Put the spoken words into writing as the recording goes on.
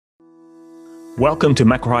Welcome to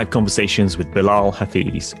Macro Hive Conversations with Bilal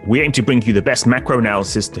Hafiz. We aim to bring you the best macro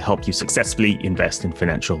analysis to help you successfully invest in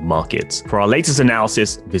financial markets. For our latest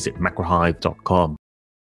analysis, visit macrohive.com.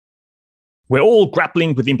 We're all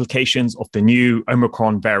grappling with the implications of the new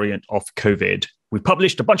Omicron variant of COVID. We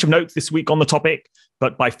published a bunch of notes this week on the topic,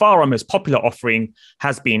 but by far our most popular offering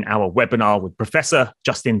has been our webinar with Professor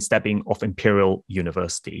Justin Stebbing of Imperial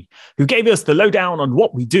University, who gave us the lowdown on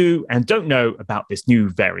what we do and don't know about this new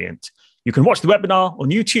variant. You can watch the webinar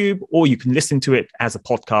on YouTube, or you can listen to it as a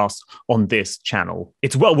podcast on this channel.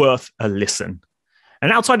 It's well worth a listen.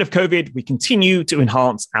 And outside of COVID, we continue to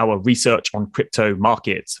enhance our research on crypto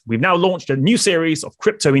markets. We've now launched a new series of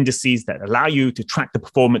crypto indices that allow you to track the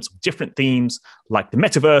performance of different themes like the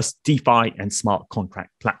metaverse, DeFi, and smart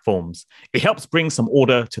contract platforms. It helps bring some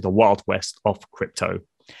order to the wild west of crypto.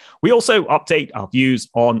 We also update our views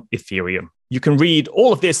on Ethereum. You can read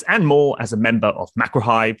all of this and more as a member of Macro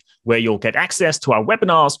Hive, where you'll get access to our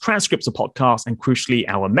webinars, transcripts of podcasts, and crucially,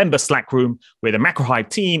 our member Slack room, where the Macro Hive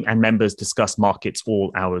team and members discuss markets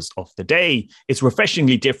all hours of the day. It's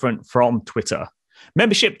refreshingly different from Twitter.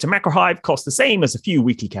 Membership to Macro Hive costs the same as a few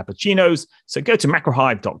weekly cappuccinos, so go to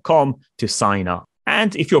macrohive.com to sign up.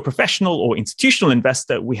 And if you're a professional or institutional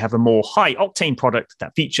investor, we have a more high-octane product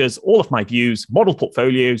that features all of my views, model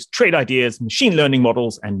portfolios, trade ideas, machine learning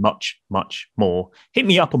models, and much, much more. Hit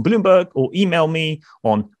me up on Bloomberg or email me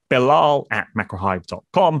on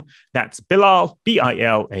bilal@macrohive.com. That's Bilal,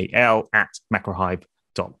 Bilal,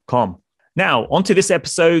 @macrohive.com. Now, on to this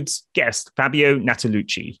episode's guest, Fabio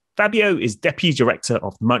Natalucci. Fabio is Deputy Director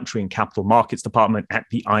of the Monetary and Capital Markets Department at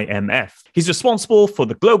the IMF. He's responsible for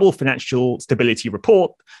the Global Financial Stability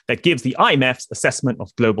Report that gives the IMF's assessment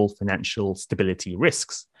of global financial stability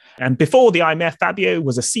risks. And before the IMF, Fabio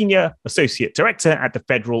was a Senior Associate Director at the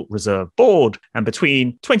Federal Reserve Board. And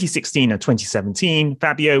between 2016 and 2017,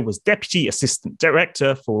 Fabio was Deputy Assistant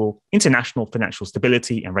Director for International Financial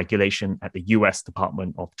Stability and Regulation at the US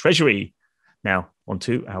Department of Treasury. Now, on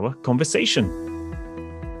to our conversation.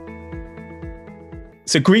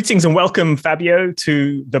 So greetings and welcome, Fabio,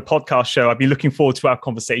 to the podcast show. I've been looking forward to our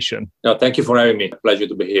conversation. No, thank you for having me. Pleasure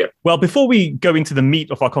to be here. Well, before we go into the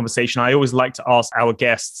meat of our conversation, I always like to ask our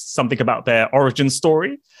guests something about their origin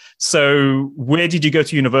story. So where did you go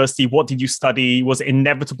to university? What did you study? Was it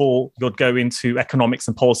inevitable you'd go into economics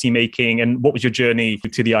and policy making? And what was your journey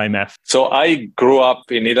to the IMF? So I grew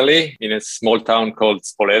up in Italy in a small town called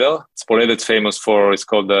Spoleto. Spoleto is famous for, it's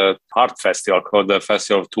called the art festival, called the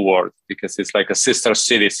Festival of Two Worlds, because it's like a sister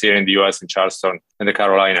city here in the US, in Charleston and the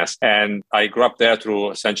Carolinas. And I grew up there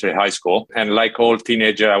through essentially high school. And like all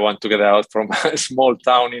teenager, I want to get out from a small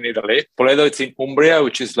town in Italy. Spoleto, it's in Umbria,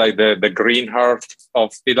 which is like the green heart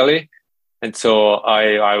of Italy. And so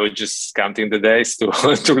I was just counting the days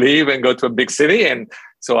to leave and go to a big city. And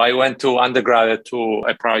so I went to undergraduate to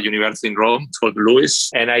a private university in Rome. It's called Lewis.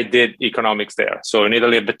 And I did economics there. So in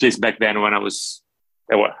Italy, at least back then when I was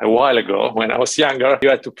a while ago, when I was younger, you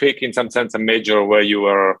had to pick in some sense a major where you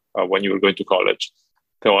were when you were going to college.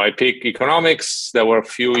 So I picked economics. There were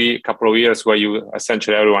a couple of years where you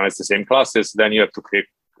essentially everyone has the same classes. Then you have to pick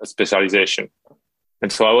a specialization.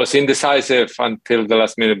 And so I was indecisive until the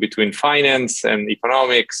last minute between finance and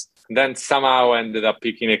economics. And then somehow I ended up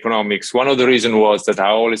picking economics. One of the reasons was that I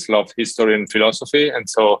always loved history and philosophy. And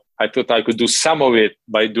so I thought I could do some of it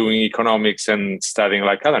by doing economics and studying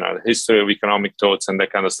history of economic thoughts and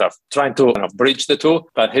that kind of stuff. Trying to bridge the two.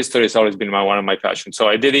 But history has always been one of my passions. So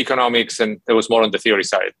I did economics and it was more on the theory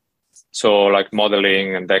side. So like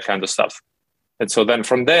modeling and that kind of stuff. And so then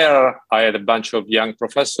from there, I had a bunch of young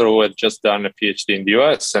professors who had just done a PhD in the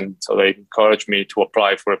US. And so they encouraged me to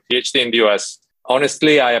apply for a PhD in the US.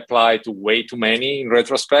 Honestly, I applied to way too many in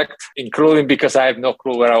retrospect, including because I have no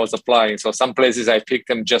clue where I was applying. So some places I picked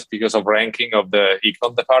them just because of ranking of the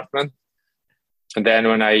econ department. And then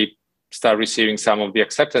when I started receiving some of the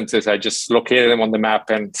acceptances, I just located them on the map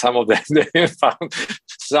and some of them they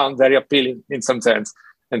sound very appealing in some sense.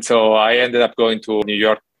 And so I ended up going to New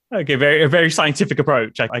York. Okay, a very scientific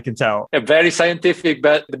approach, I can tell. A very scientific,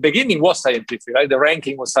 but the beginning was scientific, right? The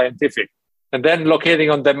ranking was scientific. And then locating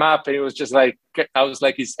on the map, it was just like, I was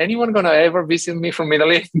like, is anyone going to ever visit me from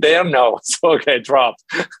Italy? There? No. So, okay, drop.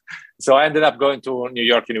 So I ended up going to New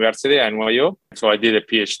York University, NYU. So I did a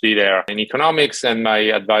PhD there in economics, and my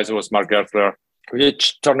advisor was Mark Gertler,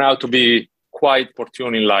 which turned out to be quite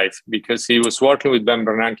opportune in life because he was working with Ben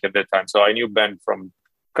Bernanke at that time. So I knew Ben from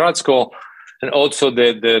grad school. And also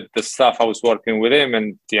the stuff I was working with him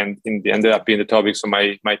and ended up being the topics of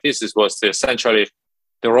my thesis was essentially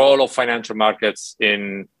the role of financial markets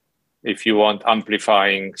in, if you want,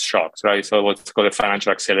 amplifying shocks, right? So what's called a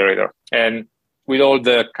financial accelerator. And with all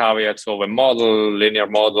the caveats of a model, linear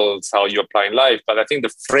models, how you apply in life. But I think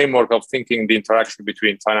the framework of thinking the interaction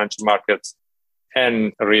between financial markets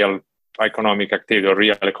and real economic activity or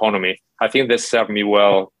real economy, I think this served me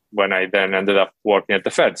well when I then ended up working at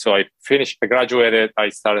the Fed. So I graduated, I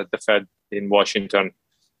started at the Fed in Washington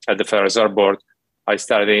at the Federal Reserve Board. I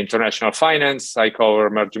studied international finance. I covered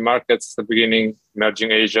emerging markets at the beginning,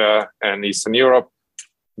 emerging Asia and Eastern Europe.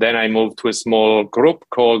 Then I moved to a small group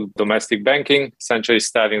called domestic banking, essentially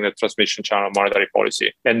studying the transmission channel monetary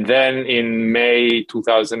policy. And then in May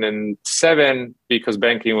 2007, because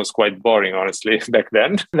banking was quite boring, honestly, back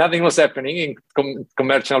then, nothing was happening in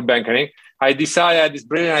commercial banking. I decided I had this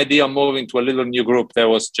brilliant idea of moving to a little new group that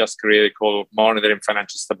was just created called Monetary and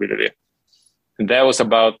Financial Stability. And that was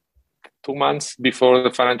about 2 months before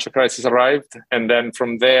the financial crisis arrived. And then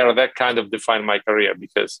from there, that kind of defined my career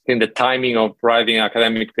because in the timing of writing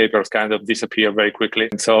academic papers kind of disappeared very quickly.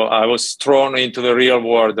 And so I was thrown into the real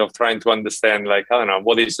world of trying to understand, like, I don't know,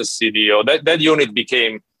 what is a CDO? That unit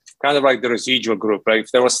became kind of like the residual group. Like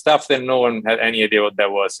if there was stuff that no one had any idea what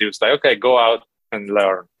that was, it was like, okay, go out and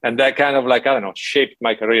learn. And that kind of like, I don't know, shaped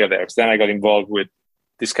my career there. So then I got involved with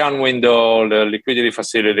discount window, the liquidity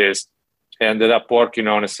facilities. I ended up working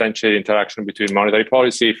on essentially the interaction between monetary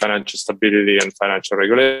policy, financial stability, and financial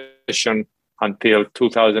regulation until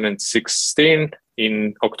 2016.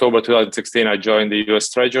 In October 2016, I joined the US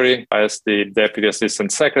Treasury as the Deputy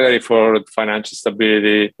Assistant Secretary for Financial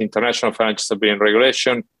Stability, International Financial Stability and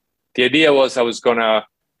Regulation. The idea was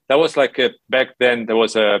back then, there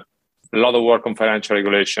was a lot of work on financial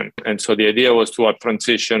regulation. And so the idea was to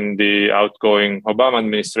transition the outgoing Obama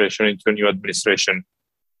administration into a new administration,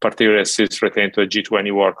 particularly as it's retained to a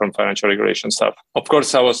G20 work on financial regulation stuff. Of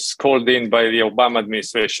course, I was called in by the Obama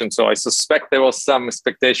administration, so I suspect there was some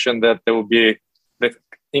expectation that there would be the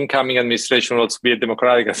incoming administration would also be a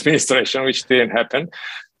Democratic administration, which didn't happen.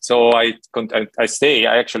 So I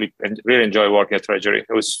actually really enjoy working at Treasury.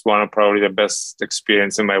 It was one of probably the best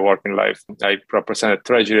experience in my working life. I represented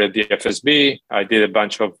Treasury at the FSB. I did a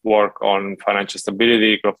bunch of work on financial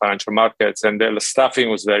stability, financial markets, and the staffing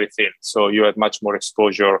was very thin. So you had much more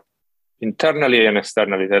exposure internally and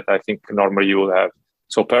externally that I think normally you would have.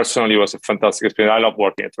 So personally, it was a fantastic experience. I love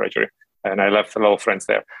working at Treasury, and I left a lot of friends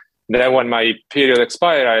there. Then when my period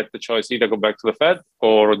expired, I had the choice either go back to the Fed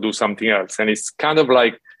or do something else. And it's kind of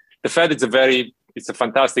like the Fed is it's a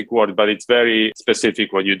fantastic word, but it's very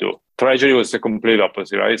specific what you do. Treasury was the complete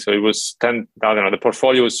opposite, right? So it was the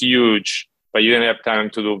portfolio was huge, but you didn't have time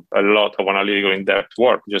to do a lot of analytical in-depth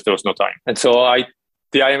work. Just there was no time. And so I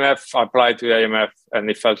applied to the IMF, and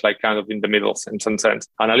it felt like kind of in the middle in some sense.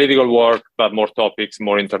 Analytical work, but more topics,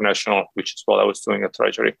 more international, which is what I was doing at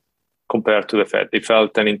Treasury compared to the Fed. It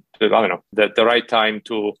felt, the right time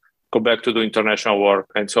to go back to do international work.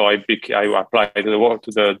 And so I applied to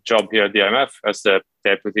the job here at the IMF as the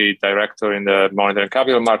deputy director in the monetary and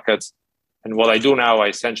capital markets. And what I do now, I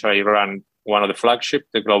essentially run one of the flagship,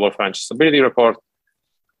 the Global Financial Stability Report,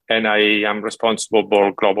 and I am responsible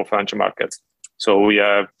for global financial markets. So we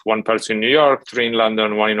have one person in New York, 3 in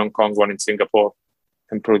London, 1 in Hong Kong, 1 in Singapore,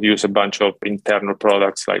 and produce a bunch of internal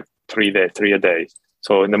products like 3 a day.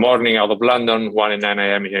 So in the morning out of London, 1 at 9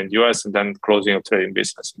 a.m. here in the US, and then closing of trading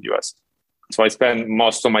business in the US. So I spend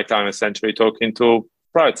most of my time essentially talking to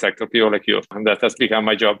private sector people like you, and that has become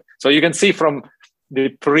my job. So you can see from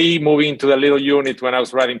the moving to the little unit when I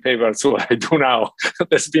was writing papers to what I do now,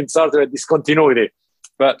 there's been sort of a discontinuity,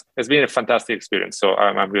 but it's been a fantastic experience. So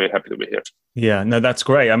I'm really happy to be here. Yeah, no, that's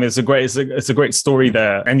great. I mean, it's a great story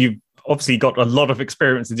there, and you've obviously got a lot of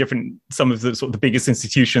experience in some of the sort of the biggest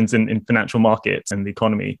institutions in financial markets and the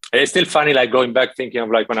economy. It's still funny, like going back thinking of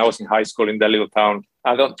like when I was in high school in that little town.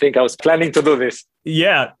 I don't think I was planning to do this.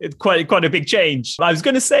 Yeah, it's quite a big change. I was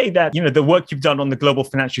going to say that, the work you've done on the Global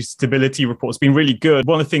Financial Stability Report has been really good.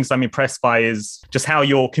 One of the things I'm impressed by is just how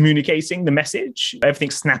you're communicating the message.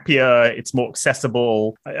 Everything's snappier, it's more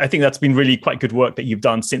accessible. I think that's been really quite good work that you've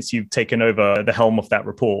done since you've taken over the helm of that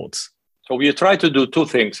report. So we tried to do 2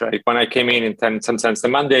 things, right? When I came in some sense, the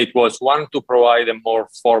mandate was, 1, to provide a more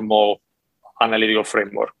formal analytical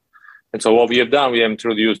framework. And so what we have done, we have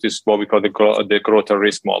introduced this, what we call the growth and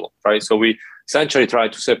risk model, right? So we essentially try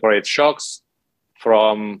to separate shocks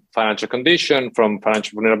from financial condition, from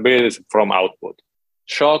financial vulnerabilities, from output.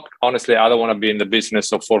 Shock, honestly, I don't want to be in the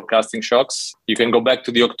business of forecasting shocks. You can go back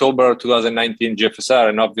to the October 2019 GFSR,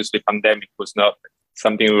 and obviously pandemic was not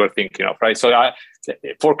something we were thinking of, right? So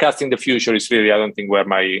forecasting the future is really, I don't think, where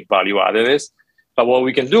my value added is. But what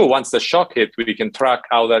we can do once the shock hit, we can track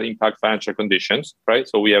how that impacts financial conditions, right?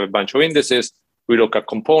 So we have a bunch of indices. We look at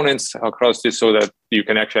components across this so that you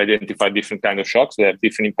can actually identify different kinds of shocks that have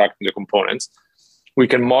different impact on the components. We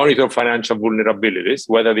can monitor financial vulnerabilities,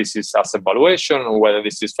 whether this is asset valuation or whether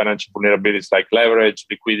this is financial vulnerabilities like leverage,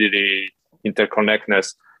 liquidity,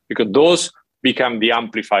 interconnectedness, because those become the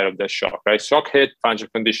amplifier of the shock, right? Shock hit, financial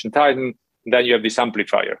condition tighten, then you have this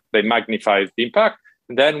amplifier. They magnify the impact.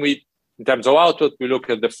 And then in terms of output, we look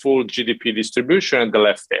at the full GDP distribution and the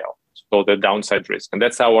left tail, so the downside risk. And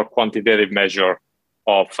that's our quantitative measure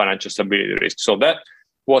of financial stability risk. So that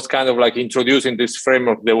was kind of like introducing this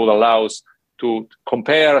framework that would allow us to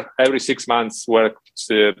compare every 6 months where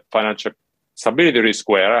the financial stability risk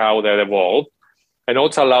were, how they evolved, and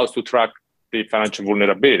also allows to track the financial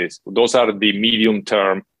vulnerabilities. Those are the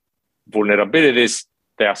medium-term vulnerabilities.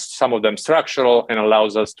 There are some of them structural and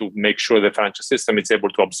allows us to make sure the financial system is able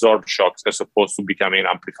to absorb shocks as opposed to becoming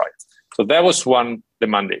amplified. So that was the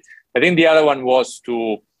mandate. I think the other one was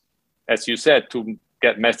to, as you said, to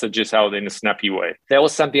get messages out in a snappy way. That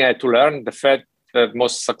was something I had to learn. The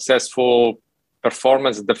most successful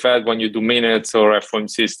performance of the Fed when you do minutes or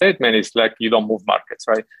FOMC statement is like you don't move markets,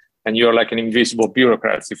 right? And you're like an invisible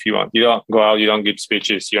bureaucrat if you want. You don't go out, you don't give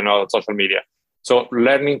speeches, you're not on social media. So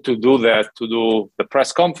learning to do that, to do the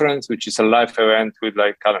press conference, which is a live event with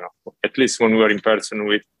at least when we were in person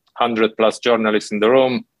with 100+ journalists in the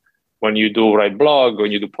room, when you do write blog,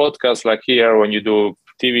 when you do podcasts like here, when you do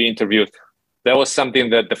TV interviews, that was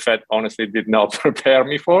something that the Fed honestly did not prepare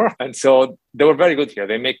me for. And so they were very good here.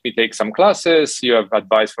 They make me take some classes. You have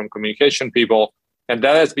advice from communication people. And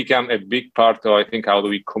that has become a big part of, I think, how do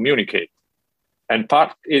we communicate. And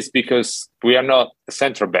part is because we are not a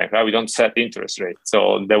central bank, right? We don't set interest rates.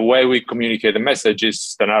 So the way we communicate the message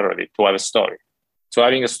is the narrative, to have a story. So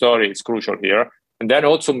having a story is crucial here. And then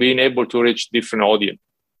also being able to reach different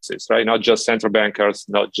audiences, right? Not just central bankers,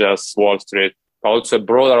 not just Wall Street, but also a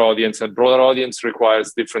broader audience. A broader audience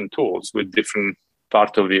requires different tools with different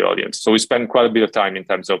part of the audience. So we spend quite a bit of time in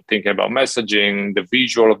terms of thinking about messaging, the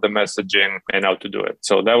visual of the messaging, and how to do it.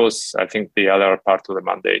 So that was, I think, the other part of the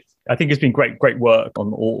mandate. I think it's been great work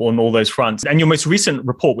on all those fronts. And your most recent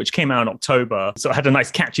report, which came out in October, so it had a nice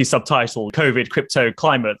catchy subtitle, COVID, Crypto,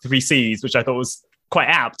 Climate, 3 Cs, which I thought was quite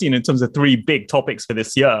apt, in terms of 3 big topics for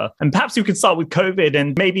this year. And perhaps we could start with COVID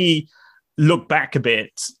and maybe look back a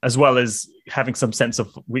bit, as well as having some sense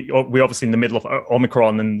of, we're obviously in the middle of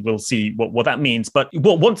Omicron and we'll see what that means. But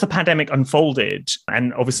once the pandemic unfolded,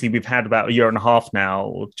 and obviously we've had about a year and a half now,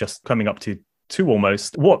 or just coming up to 2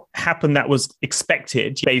 almost, what happened that was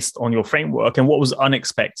expected based on your framework, and what was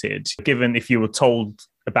unexpected, given if you were told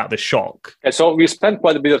about the shock? And so we spent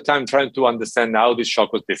quite a bit of time trying to understand how this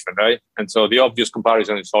shock was different, right? And so the obvious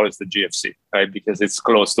comparison is always the GFC, right? Because it's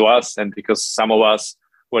close to us and because some of us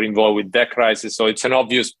were involved with that crisis. So it's an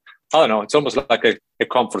obvious, it's almost like a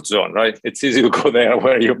comfort zone, right? It's easy to go there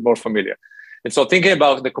where you're more familiar. And so thinking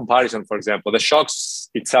about the comparison, for example, the shocks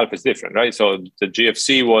itself is different, right? So the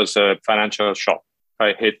GFC was a financial shock,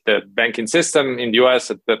 right? Hit the banking system in the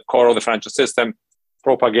US at the core of the financial system,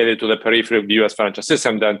 propagated to the periphery of the US financial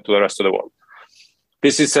system, then to the rest of the world.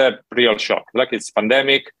 This is a real shock. Like, it's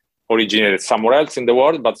pandemic, originated somewhere else in the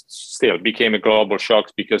world, but still became a global shock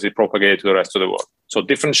because it propagated to the rest of the world. So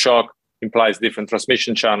different shock implies different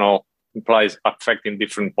transmission channel, implies affecting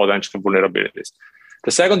different potential vulnerabilities.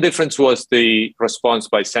 The second difference was the response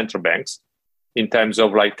by central banks in terms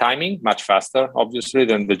of timing, much faster, obviously,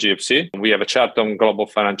 than the GFC. We have a chart on global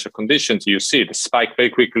financial conditions. You see it spike very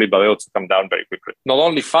quickly, but they also come down very quickly. Not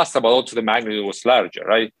only faster, but also the magnitude was larger,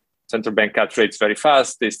 right? Central bank cut rates very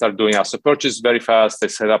fast. They start doing asset purchase very fast. They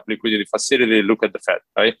set up liquidity facility. Look at the Fed,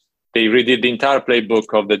 right? They redid the entire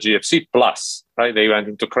playbook of the GFC plus, right? They went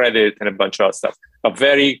into credit and a bunch of other stuff, but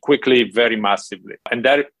very quickly, very massively. And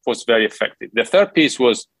that was very effective. The third piece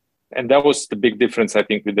was, and that was the big difference, I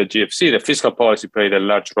think, with the GFC, the fiscal policy played a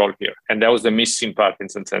large role here. And that was the missing part in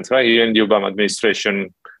some sense, right? Here in the Obama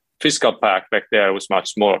administration, fiscal pact back there was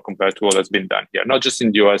much smaller compared to what has been done here, not just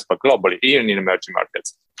in the US, but globally, even in emerging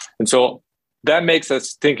markets. And so that makes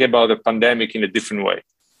us think about the pandemic in a different way.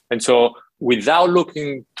 And so without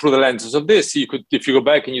looking through the lenses of this, you could, if you go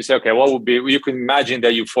back and you say, okay, what would be, you can imagine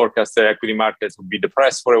that you forecast the equity markets would be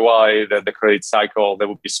depressed for a while, that the credit cycle, there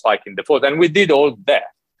would be spike in default. And we did all that.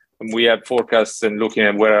 And we had forecasts and looking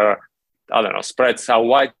at where, spreads, how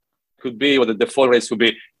wide could be, what the default rates would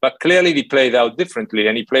be. But clearly we played out differently.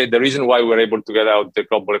 And the reason why we were able to get out the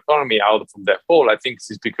global economy out from that hole, I think,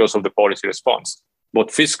 is because of the policy response,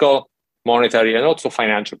 both fiscal, monetary, and also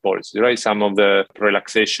financial policy, right? Some of the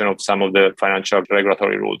relaxation of some of the financial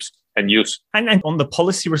regulatory rules and use. And on the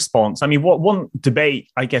policy response, I mean, one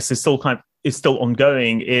debate, I guess, is still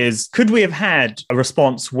ongoing is, could we have had a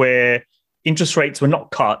response where interest rates were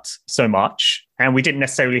not cut so much and we didn't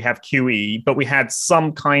necessarily have QE, but we had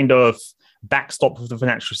some kind of backstop of the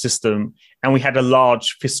financial system, and we had a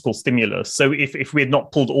large fiscal stimulus. So if we had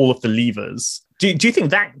not pulled all of the levers, do you think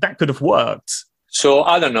that could have worked? So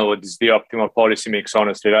I don't know what is the optimal policy mix,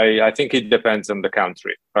 honestly. I think it depends on the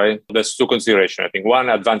country, right? There's two considerations. I think one,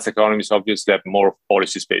 advanced economies obviously have more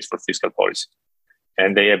policy space for fiscal policy.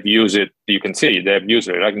 And they have used it, you can see, they have used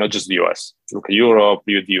it, like not just the US. Look at Europe,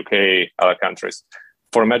 the UK, other countries.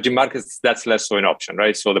 For emerging markets, that's less so an option,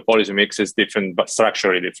 right? So the policy mix is different, but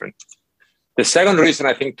structurally different. The second reason,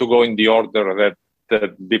 I think, to go in the order that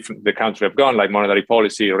the country have gone, like monetary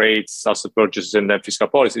policy, rates, asset purchases, and then fiscal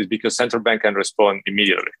policy, is because central bank can respond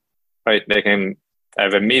immediately, right? They can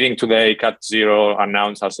have a meeting today, cut zero,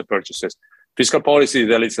 announce asset purchases. Fiscal policy,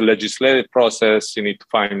 that is a legislative process. You need to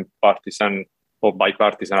find partisan or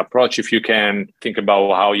bipartisan approach if you can, think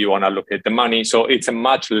about how you want to allocate the money. So it's a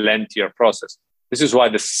much lengthier process. This is why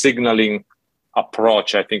the signaling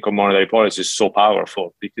approach, I think, of monetary policy is so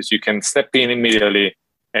powerful, because you can step in immediately.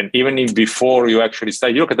 And even before you actually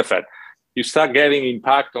start, you look at the Fed, you start getting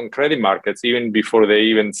impact on credit markets even before they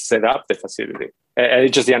even set up the facility. And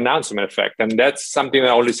it's just the announcement effect. And that's something that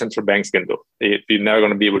only central banks can do. You're never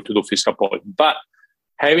going to be able to do fiscal policy. But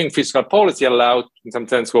having fiscal policy allowed, in some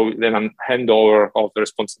sense, then handover of the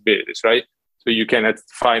responsibilities, right? So you can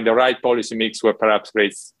find the right policy mix where perhaps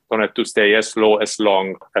rates don't have to stay as low, as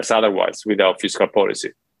long as otherwise without fiscal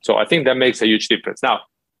policy. So I think that makes a huge difference. Now,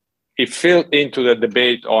 it filled into the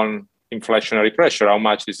debate on inflationary pressure, how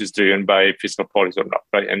much this is driven by fiscal policy or not,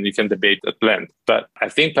 right? And you can debate at length. But I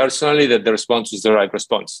think personally that the response is the right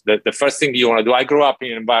response. The first thing you want to do, I grew up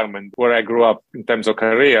in an environment where I grew up in terms of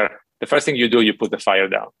career. The first thing you do, you put the fire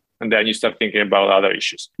down. And then you start thinking about other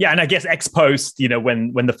issues. Yeah, and I guess ex post,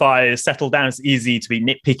 when the fires settle down, it's easy to be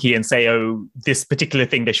nitpicky and say, oh, this particular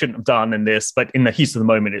thing they shouldn't have done and this. But in the heat of the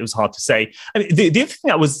moment, it was hard to say. I mean, the other thing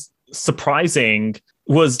that was surprising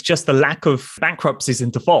was just the lack of bankruptcies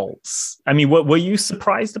and defaults. I mean, were you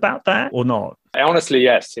surprised about that or not? Honestly,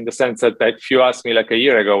 yes, in the sense that if you asked me like a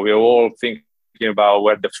year ago, we were all thinking about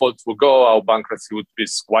where defaults will go, how bankruptcy would be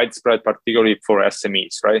widespread, particularly for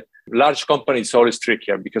SMEs, right? Large companies always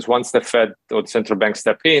trickier because once the Fed or the central bank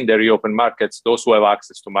step in, they reopen markets, those who have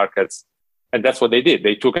access to markets. And that's what they did.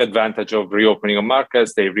 They took advantage of reopening of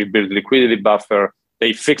markets, they rebuilt liquidity buffer,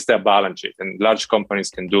 they fixed their balance sheet, and large companies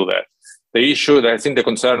can do that. The issue that I think the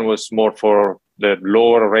concern was more for the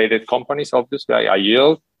lower rated companies, obviously, high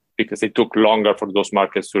yield, because it took longer for those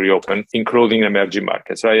markets to reopen, including emerging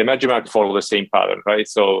markets, right? Emerging markets follow the same pattern, right?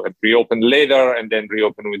 So it reopened later and then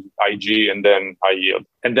reopened with IG and then high yield.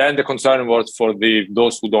 And then the concern was for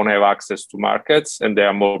those who don't have access to markets and they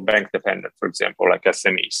are more bank dependent, for example, like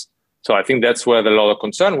SMEs. So I think that's where the lot of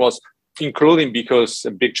concern was, including because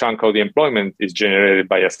a big chunk of the employment is generated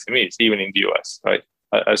by SMEs, even in the US, right?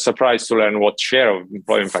 I was surprised to learn what share of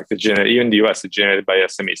employment, in fact, even in the US, is generated by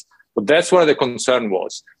SMEs. But that's where the concern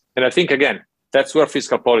was. And I think, again, that's where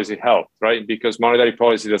fiscal policy helped, right? Because monetary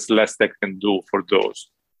policy, there's less that can do for those.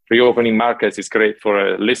 Reopening markets is great for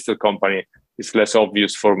a listed company. It's less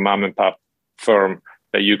obvious for mom and pop firm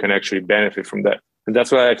that you can actually benefit from that. And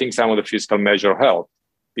that's why I think some of the fiscal measure helped,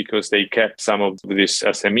 because they kept some of these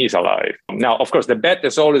SMEs alive. Now, of course, the bet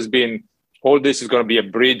has always been all this is going to be a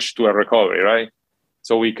bridge to a recovery, right?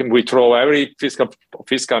 So we throw every fiscal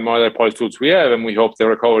monetary policy tools we have, and we hope the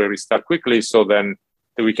recovery will start quickly, so then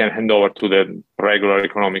we can hand over to the regular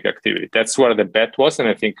economic activity. That's where the bet was, and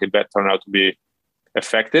I think the bet turned out to be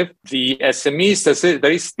effective. The SMEs,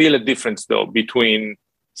 there is still a difference, though, between,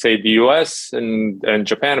 say, the US and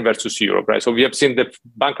Japan versus Europe, right? So we have seen the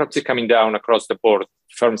bankruptcy coming down across the board,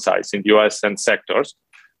 firm size in the US and sectors.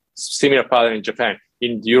 Similar pattern in Japan.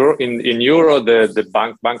 In Euro,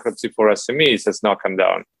 the bankruptcy for SMEs has not come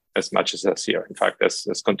down as much as this year. In fact, has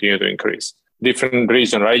continued to increase. Different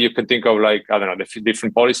reason, right? You can think of the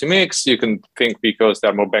different policy mix. You can think because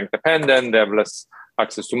they're more bank dependent, they have less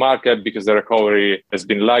access to market because the recovery has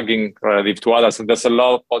been lagging relative to others. And there's a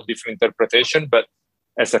lot of different interpretation, but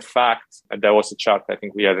as a fact, and there was a chart I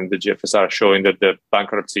think we had in the GFSR showing that the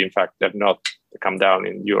bankruptcy, in fact, have not come down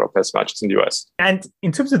in Europe as much as in the US. And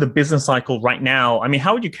in terms of the business cycle right now, I mean,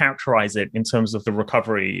 how would you characterize it in terms of the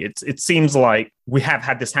recovery? It seems like we have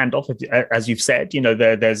had this handoff, as you've said.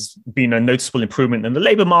 There's been a noticeable improvement in the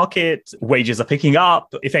labor market. Wages are picking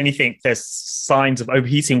up. If anything, there's signs of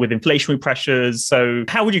overheating with inflationary pressures. So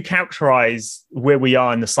how would you characterize where we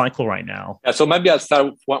are in the cycle right now? Yeah, so maybe I'll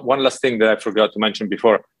start one last thing that I forgot to mention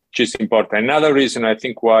before, which is important. Another reason I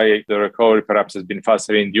think why the recovery perhaps has been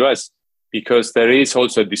faster in the US, because there is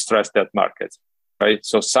also a distressed debt market, right?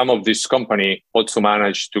 So some of this company also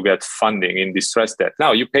managed to get funding in distressed debt.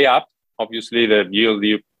 Now you pay up, obviously the yield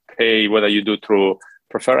you pay, whether you do through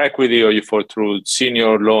prefer equity or you fall through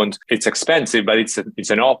senior loans. It's expensive, but it's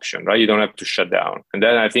an option, right? You don't have to shut down. And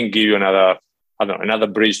then I think give you another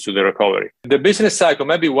bridge to the recovery. The business cycle,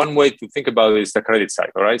 maybe one way to think about it is the credit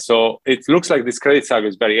cycle, right? So it looks like this credit cycle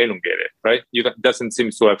is very elongated, right? It doesn't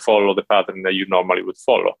seem to have followed the pattern that you normally would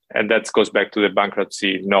follow. And that goes back to the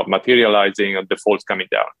bankruptcy not materializing and defaults coming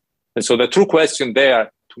down. And so the true question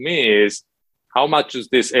there to me is, how much is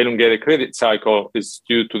this elongated credit cycle is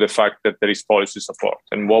due to the fact that there is policy support?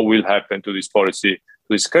 And what will happen to this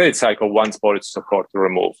credit cycle once policy support is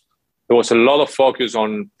removed? There was a lot of focus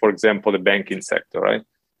on, for example, the banking sector, right?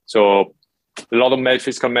 So a lot of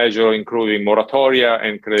fiscal measures, including moratoria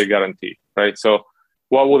and credit guarantee, right? So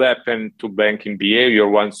what would happen to banking behavior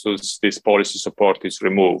once this policy support is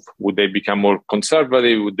removed? Would they become more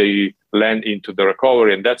conservative? Would they lend into the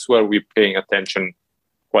recovery? And that's where we're paying attention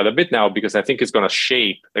quite a bit now, because I think it's going to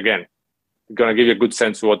shape, again, going to give you a good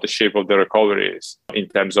sense of what the shape of the recovery is in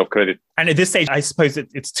terms of credit. And at this stage, I suppose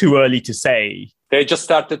it's too early to say. They just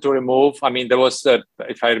started to remove. I mean, there was,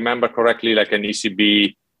 if I remember correctly, like an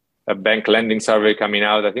ECB a bank lending survey coming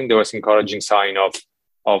out. I think there was encouraging sign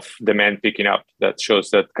of demand picking up that shows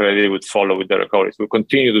that credit would follow with the recovery. We'll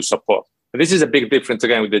continue to support. But this is a big difference,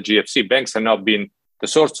 again, with the GFC. Banks have not been the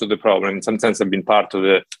source of the problem. In some sense, have been part of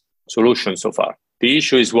the solution so far. The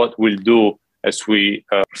issue is what we'll do as we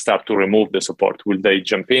start to remove the support. Will they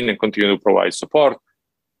jump in and continue to provide support?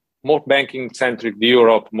 More banking-centric in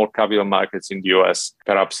Europe, more capital markets in the US.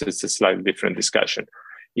 Perhaps it's a slightly different discussion.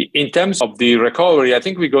 In terms of the recovery, I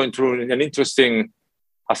think we're going through an interesting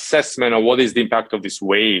assessment of what is the impact of these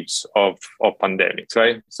waves of pandemics,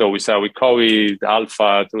 right? So we saw with COVID,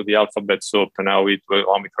 Alpha, through the alphabet soup, and now with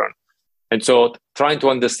Omicron. And so trying to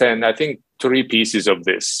understand, I think, three pieces of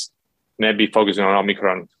this, maybe focusing on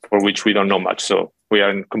Omicron, for which we don't know much. So we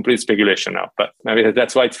are in complete speculation now, but maybe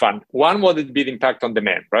that's why it's fun. One, what would be the impact on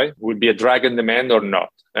demand, right? Would be a drag on demand or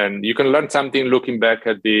not? And you can learn something looking back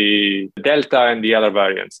at the Delta and the other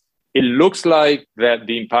variants. It looks like that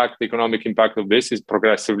the economic impact of this is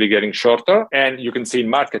progressively getting shorter. And you can see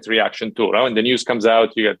market reaction too. Right? When the news comes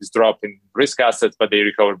out, you get this drop in risk assets, but they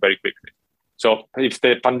recover very quickly. So if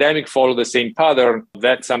the pandemic follow the same pattern,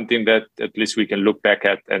 that's something that at least we can look back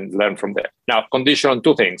at and learn from there. Now, condition on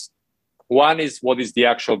two things. One is what is the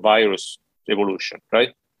actual virus evolution,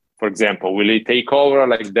 right? For example, will it take over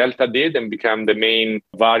like Delta did and become the main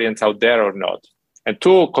variants out there or not? And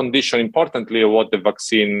two, condition importantly, what the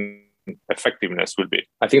vaccine effectiveness will be.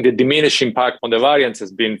 I think the diminished impact on the variants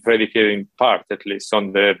has been predicated in part, at least,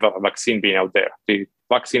 on the vaccine being out there. The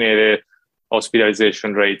vaccinated,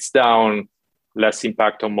 hospitalization rates down, less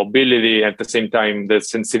impact on mobility, at the same time, the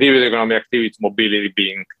sensitivity to economic activity, mobility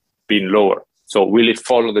being lower. So will it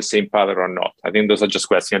follow the same pattern or not? I think those are just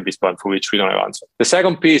questions at this point for which we don't have answer. The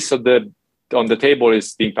second piece on the table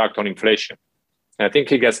is the impact on inflation. And I think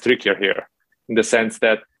it gets trickier here in the sense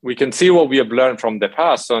that we can see what we have learned from the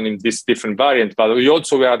past on in these different variants, but we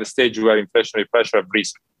also are at the stage where inflationary pressure have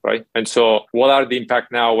risen, right? And so what are the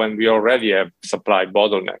impact now when we already have supply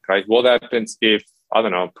bottleneck, right? What happens if, I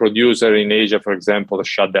don't know, producer in Asia, for example, are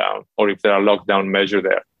shut down, or if there are lockdown measures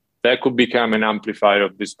there? That could become an amplifier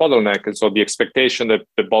of this bottleneck. And so the expectation that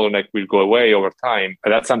the bottleneck will go away over time,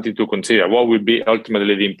 that's something to consider. What will be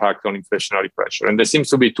ultimately the impact on inflationary pressure? And there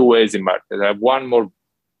seems to be two ways in market. I have one more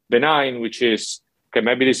benign, which is, okay,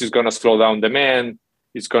 maybe this is going to slow down demand.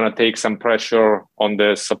 It's going to take some pressure on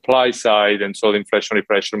the supply side. And so the inflationary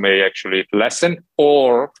pressure may actually lessen.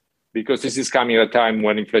 Or because this is coming at a time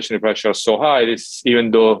when inflationary pressure is so high,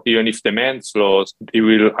 even if demand slows, it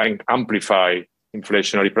will amplify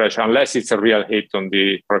inflationary pressure, unless it's a real hit on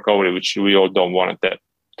the recovery, which we all don't want that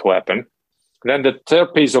to happen. Then the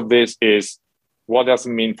third piece of this is, what does it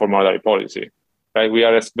mean for monetary policy? Right? We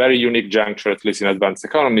are at a very unique juncture, at least in advanced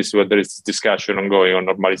economies, where there is discussion ongoing on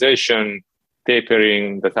normalization,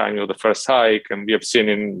 tapering, the timing of the first hike, and we have seen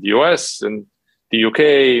in the US and the UK,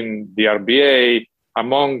 in the RBA,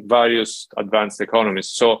 among various advanced economies.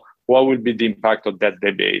 So what will be the impact of that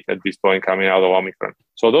debate at this point coming out of Omicron?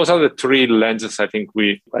 So those are the three lenses I think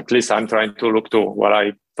at least I'm trying to look to when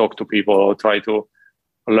I talk to people or try to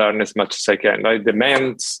learn as much as I can. Like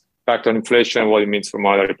demands, impact on inflation, what it means for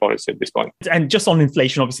monetary policy at this point. And just on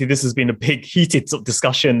inflation, obviously, this has been a big heated sort of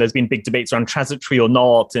discussion. There's been big debates around transitory or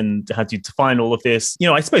not, and how do you define all of this? You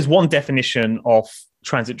know, I suppose one definition of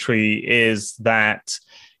transitory is that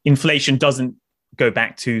inflation doesn't go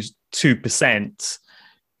back to 2%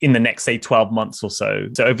 in the next, say, 12 months or so.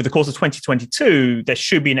 So over the course of 2022, there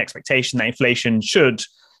should be an expectation that inflation should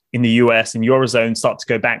in the US and Eurozone start to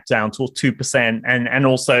go back down towards 2%. And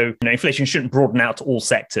also, inflation shouldn't broaden out to all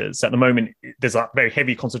sectors. At the moment, there's a very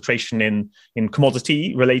heavy concentration in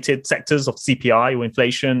commodity-related sectors of CPI or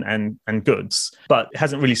inflation and goods, but it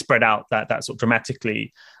hasn't really spread out that sort of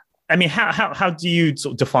dramatically. I mean, how do you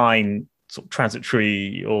sort of define sort of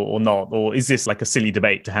transitory or not? Or is this like a silly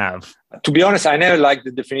debate to have? To be honest, I never liked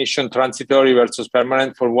the definition transitory versus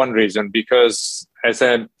permanent for one reason, because as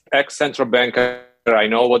an ex-central banker, I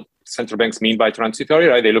know what central banks mean by transitory,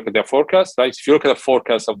 right? They look at their forecast. Right? If you look at the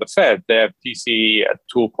forecast of the Fed, they have TCE at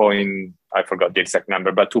I forgot the exact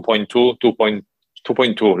number, but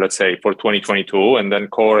 2.2, let's say, for 2022, and then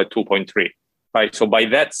core at 2.3, right? So by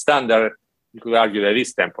that standard, you could argue that it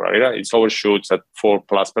is temporary, right? It overshoots at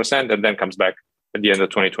 4+% and then comes back at the end of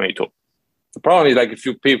 2022. The problem is, like, if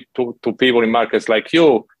you to people in markets like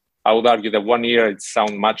you, I would argue that 1 year, it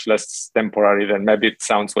sounds much less temporary than maybe it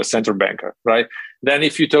sounds to a central banker, right? Then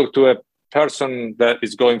if you talk to a person that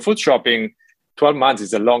is going food shopping, 12 months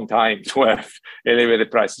is a long time to have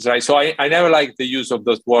elevated prices, right? So I never like the use of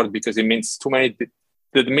those words because it means too many.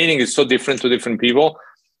 The meaning is so different to different people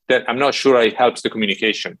that I'm not sure it helps the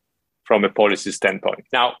communication from a policy standpoint.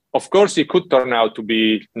 Now, of course, it could turn out to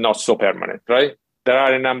be not so permanent, right? There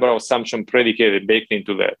are a number of assumptions predicated, baked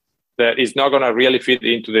into that is not going to really fit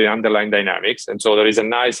into the underlying dynamics. And so there is a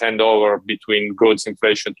nice handover between goods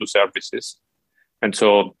inflation to services. And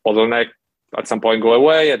so bottleneck at some point go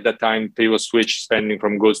away. At that time, people switch spending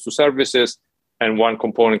from goods to services, and one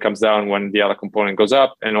component comes down when the other component goes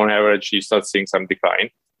up. And on average, you start seeing some decline.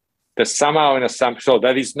 There's somehow an assumption, so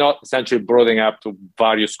that is not essentially broadening up to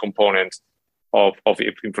various components of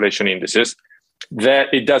inflation indices,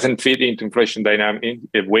 that it doesn't fit into inflation dynamic,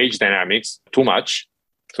 wage dynamics too much.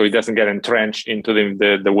 So it doesn't get entrenched into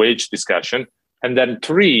the wage discussion. And then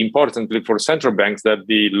three, importantly for central banks, that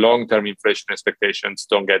the long-term inflation expectations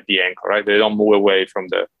don't get the anchor, right? They don't move away from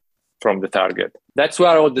the target. That's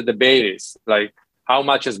where all the debate is, like how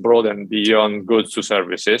much has broadened beyond goods to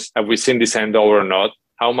services? Have we seen this handover or not?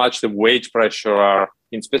 How much the wage pressure are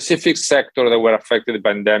in specific sectors that were affected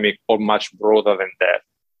by the pandemic or much broader than that?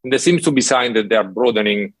 And there seems to be signs that they are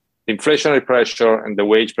broadening. The inflationary pressure and the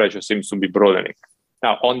wage pressure seems to be broadening.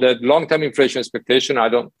 Now, on the long-term inflation expectation, I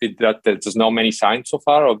don't think that there's not many signs so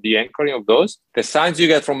far of the anchoring of those. The signs you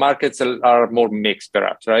get from markets are more mixed,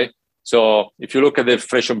 perhaps, right? So if you look at the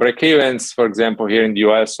inflation break-evens, for example, here in the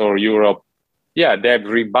US or Europe, yeah, they've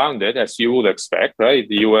rebounded as you would expect, right?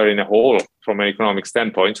 You were in a hole from an economic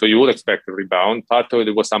standpoint, so you would expect a rebound. Part of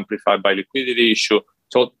it was amplified by liquidity issue.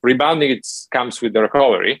 So rebounding comes with the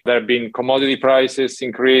recovery. There have been commodity prices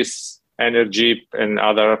increase, energy and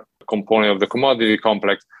other component of the commodity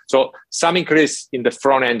complex. So some increase in the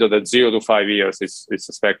front end of the 0 to 5 years is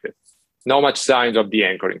suspected. Not much signs of the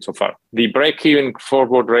anchoring so far. The break-even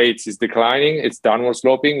forward rates is declining. It's downward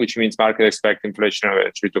sloping, which means market expect inflation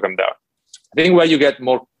eventually to come down. I think where you get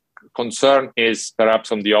more concern is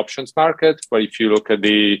perhaps on the options market, where if you look at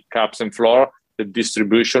the caps and floor, the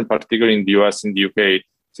distribution, particularly in the US and the UK,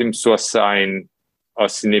 seems to assign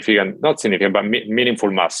a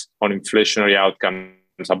meaningful mass on inflationary outcomes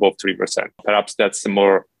above 3%. Perhaps that's a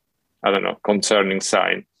more, concerning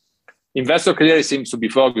sign. Investor clearly seems to be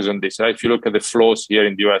focused on this, right? If you look at the flows here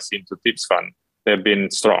in the US into TIPS fund, they've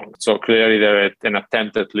been strong. So clearly they're an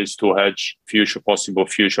attempt at least to hedge possible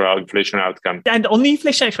future inflation outcome. And on the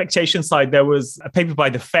inflation expectation side, there was a paper by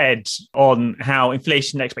the Fed on how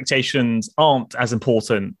inflation expectations aren't as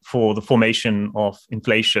important for the formation of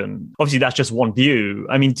inflation. Obviously, that's just one view.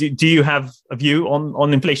 I mean, do you have a view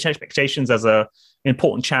on inflation expectations as an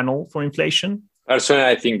important channel for inflation? Personally,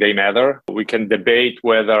 I think they matter. We can debate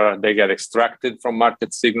whether they get extracted from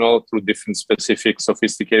market signal through different specific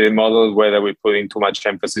sophisticated models, whether we put in too much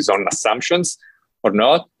emphasis on assumptions or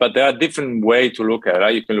not. But there are different ways to look at it.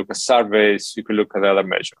 Right? You can look at surveys, you can look at other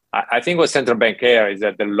measures. I think what central bank care is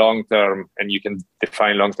that the long term, and you can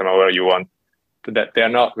define long term however you want, that they are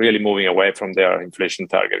not really moving away from their inflation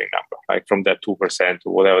targeting number, like from that 2%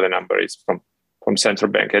 or whatever the number is from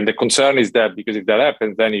central bank. And the concern is that because if that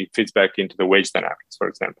happens, then it fits back into the wage dynamics, for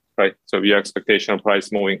example, right? So if your expectation of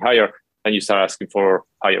price moving higher, then you start asking for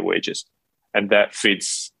higher wages. And that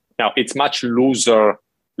fits. Now, it's much looser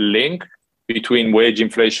link between wage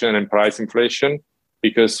inflation and price inflation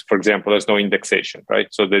because, for example, there's no indexation, right?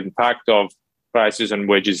 So the impact of prices and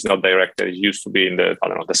wages is not direct. It used to be in the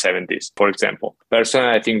 70s, for example. Personally,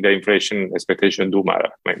 I think the inflation expectation do matter.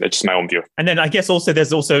 That's just my own view. And then I guess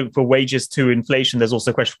there's also for wages to inflation, there's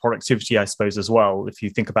also a question of productivity, I suppose, as well, if you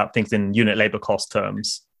think about things in unit labor cost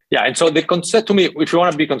terms. Yeah, and so the concept to me, if you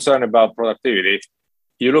want to be concerned about productivity,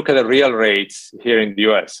 you look at the real rates here in the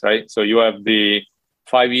US, right? So you have the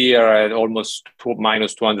 5-year at almost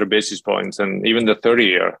minus 200 basis points. And even the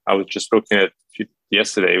 30-year, I was just looking at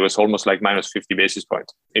yesterday, it was almost like minus 50 basis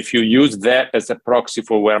points. If you use that as a proxy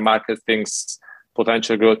for where market thinks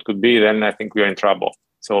potential growth could be, then I think we're in trouble.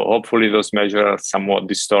 So hopefully those measures are somewhat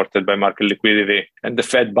distorted by market liquidity and the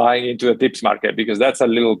Fed buying into the tips market, because that's a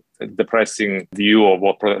little depressing view of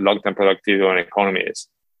what long-term productivity of an economy is.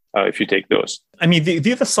 If you take those. I mean,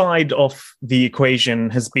 the other side of the equation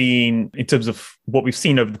has been, in terms of what we've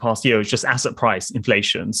seen over the past year, is just asset price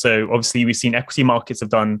inflation. So obviously we've seen equity markets have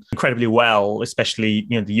done incredibly well, especially,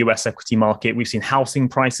 the US equity market. We've seen housing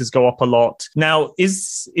prices go up a lot. Now,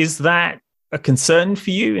 is that a concern for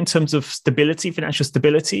you in terms of stability, financial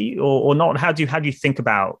stability, or not? How do you think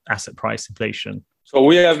about asset price inflation? So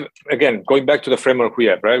we have, again, going back to the framework we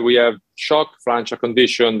have, right? We have shock, financial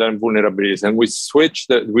condition, then vulnerabilities. And we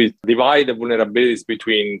divide the vulnerabilities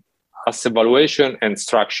between asset valuation and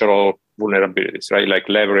structural vulnerabilities, right? Like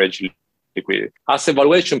leverage, liquidity. Asset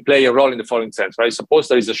valuation play a role in the following sense, right? Suppose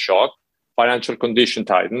there is a shock, financial condition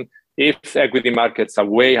tighten. If equity markets are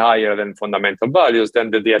way higher than fundamental values,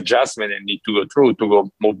 then the adjustment they need to go through to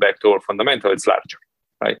move back to our fundamental, it's larger.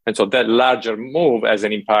 Right. And so that larger move has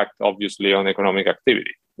an impact, obviously, on economic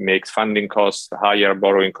activity. It makes funding costs higher,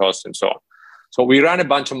 borrowing costs, and so on. So we ran a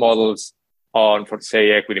bunch of models on, for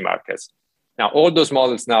say, equity markets. Now, all those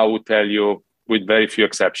models now would tell you, with very few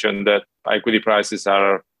exceptions, that equity prices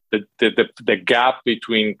are the gap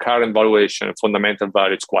between current valuation and fundamental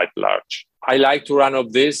value is quite large. I like to run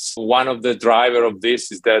of this. One of the driver of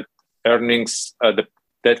this is that earnings,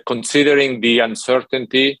 that considering the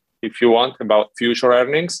uncertainty, if you want, about future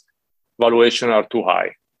earnings, valuation are too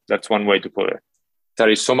high. That's one way to put it. There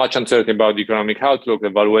is so much uncertainty about the economic outlook,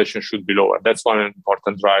 the valuation should be lower. That's one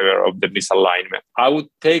important driver of the misalignment. I would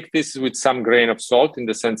take this with some grain of salt, in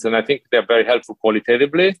the sense that I think they're very helpful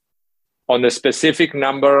qualitatively. On the specific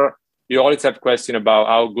number, you always have question about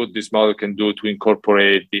how good this model can do to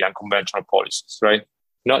incorporate the unconventional policies, right?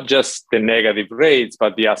 Not just the negative rates,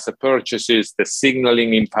 but the asset purchases, the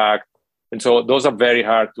signaling impact. And so those are very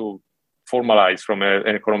hard to formalize from an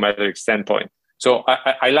econometric standpoint. So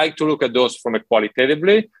I like to look at those from a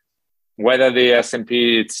qualitatively. Whether the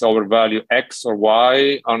S&P it's overvalued X or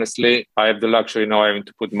Y, honestly, I have the luxury now having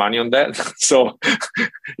to put money on that. So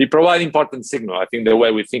it provides important signal, I think, the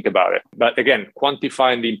way we think about it. But again,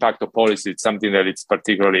 quantifying the impact of policy, it's something that it's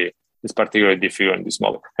particularly difficult in this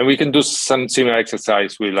model. And we can do some similar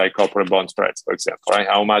exercise with like corporate bond spreads, for example, right?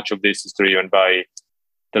 How much of this is driven by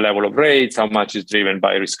the level of rates, how much is driven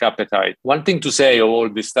by risk appetite. One thing to say of all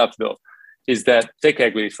this stuff, though, is that take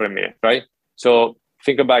equity for a minute, right? So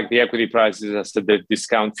think about the equity prices as the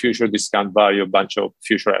future discount value, a bunch of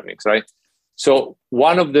future earnings, right? So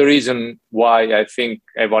one of the reasons why I think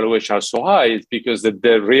evaluations are so high is because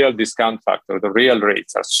the real discount factor, the real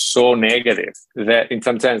rates are so negative that in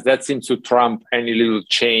some sense that seems to trump any little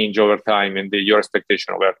change over time in your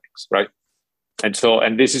expectation of earnings, right?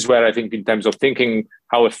 And this is where I think in terms of thinking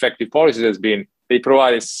how effective policy has been, they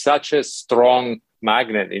provide such a strong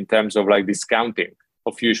magnet in terms of like discounting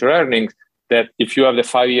of future earnings that if you have the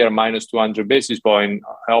 5-year minus 200 basis point,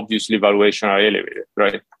 obviously valuation are elevated,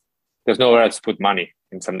 right? There's nowhere else to put money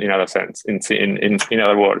in other sense, in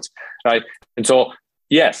other words, right? And so,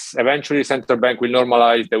 yes, eventually central bank will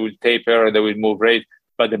normalize, they will taper, they will move rate,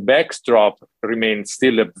 but the backdrop remains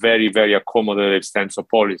still a very, very accommodative stance of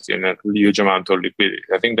policy and a huge amount of liquidity.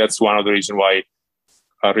 I think that's one of the reasons why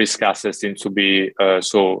risk assets seem to be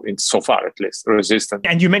so far at least resistant.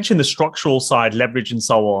 And you mentioned the structural side, leverage and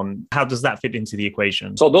so on. How does that fit into the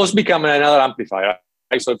equation? So those become another amplifier.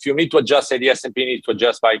 Right? So if you need to adjust, say the S&P needs to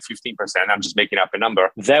adjust by 15%, I'm just making up a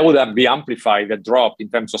number, that would be amplified, the drop in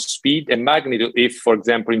terms of speed and magnitude if, for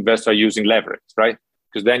example, investors are using leverage, right?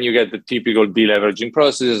 Because then you get the typical deleveraging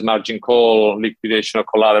processes, margin call, liquidation of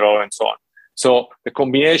collateral, and so on. So the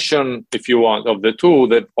combination, if you want, of the two,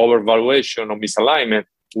 the overvaluation or misalignment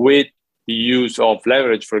with the use of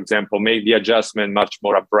leverage, for example, make the adjustment much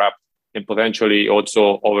more abrupt and potentially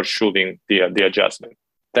also overshooting the adjustment.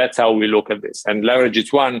 That's how we look at this. And leverage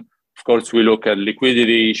is one. Of course, we look at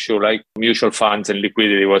liquidity issue, like mutual funds and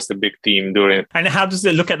liquidity was the big theme during. And how does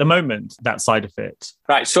it look at the moment, that side of it?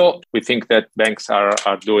 Right. So we think that banks are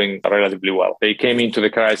doing relatively well. They came into the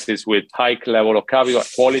crisis with high level of capital,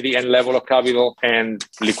 quality and level of capital and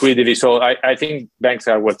liquidity. So I think banks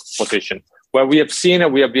are well positioned. Where we have seen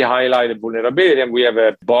it, we have the highlighted vulnerability, and we have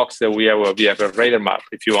a box that we have a radar map,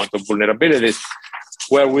 if you want, of vulnerabilities.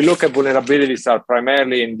 Where we look at vulnerabilities are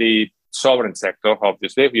primarily in the sovereign sector,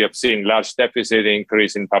 obviously. We have seen large deficit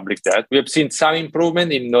increase in public debt. We have seen some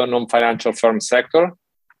improvement in non-financial firm sector.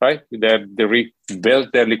 right? They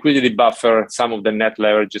rebuilt their liquidity buffer. Some of the net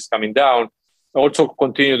leverage is coming down. Also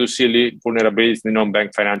continue to see vulnerabilities in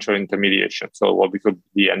non-bank financial intermediation, so what we call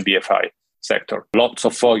the NBFI sector. Lots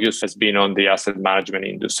of focus has been on the asset management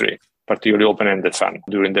industry, particularly open-ended fund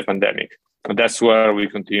during the pandemic. And that's where we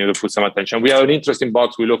continue to put some attention. We have an interesting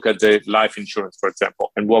box. We look at the life insurance, for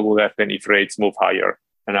example, and what would happen if rates move higher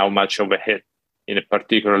and how much of a hit in a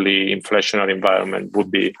particularly inflationary environment would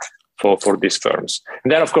be for these firms.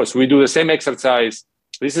 And then, of course, we do the same exercise.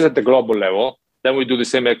 This is at the global level. Then we do the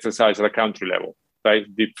same exercise at a country level, right?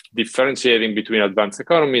 Differentiating between advanced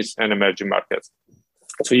economies and emerging markets.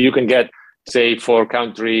 So you can get, say, for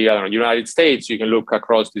country, United States, you can look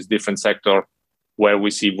across this different sector where we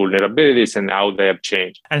see vulnerabilities and how they have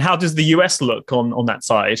changed. And how does the US look on that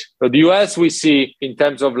side? So the US, we see in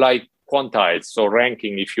terms of like quantiles, so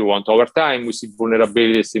ranking, if you want, over time, we see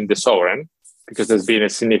vulnerabilities in the sovereign, because there's been a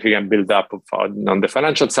significant buildup on the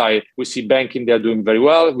financial side. We see banking, they're doing very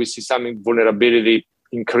well. We see some vulnerability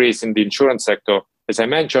increase in the insurance sector, as I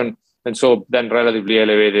mentioned, and so then relatively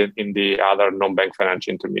elevated in the other non-bank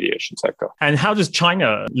financial intermediation sector. And how does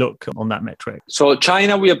China look on that metric? So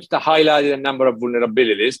China, we have highlighted a number of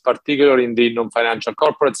vulnerabilities, particularly in the non-financial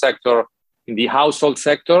corporate sector, in the household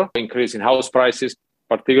sector, increase in house prices,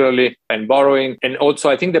 particularly, and borrowing. And also,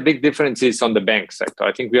 I think the big difference is on the bank sector.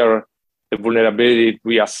 I think the vulnerability,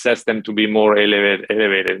 we assess them to be more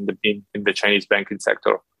elevated in the Chinese banking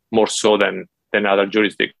sector, more so than other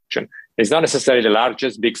jurisdictions. It's not necessarily the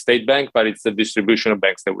largest big state bank, but it's the distribution of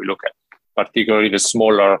banks that we look at, particularly the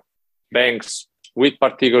smaller banks with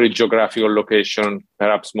particularly geographical location,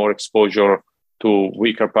 perhaps more exposure to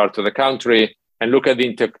weaker parts of the country, and look at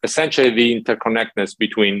essentially the interconnectedness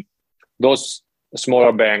between those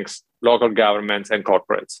smaller banks, local governments, and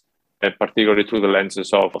corporates, and particularly through the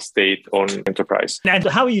lenses of state-owned enterprise. And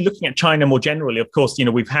how are you looking at China more generally? Of course,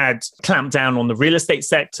 we've had clamp down on the real estate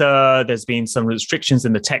sector. There's been some restrictions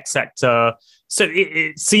in the tech sector. So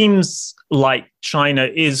it seems like China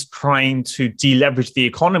is trying to deleverage the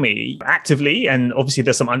economy actively. And obviously,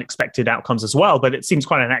 there's some unexpected outcomes as well. But it seems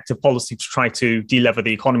quite an active policy to try to delever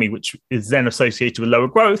the economy, which is then associated with lower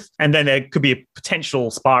growth. And then there could be a potential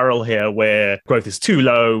spiral here where growth is too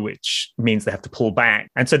low, which means they have to pull back.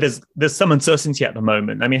 And so there's some uncertainty at the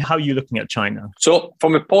moment. I mean, how are you looking at China? So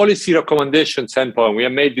from a policy recommendation standpoint, we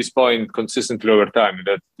have made this point consistently over time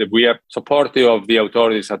that we are supportive of the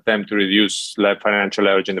authorities' attempt to reduce financial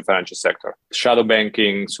leverage in the financial sector. Shadow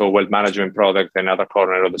banking, so wealth management product, and other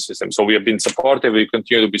corner of the system. So we have been supportive, we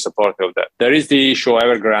continue to be supportive of that. There is the issue of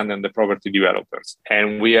Evergrande and the property developers.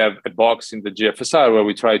 And we have a box in the GFSR where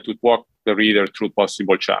we try to walk the reader through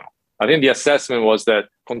possible channel. I think the assessment was that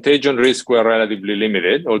contagion risks were relatively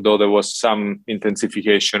limited, although there was some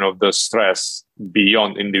intensification of the stress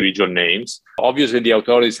beyond individual names. Obviously, the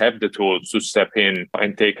authorities have the tools to step in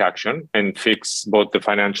and take action and fix both the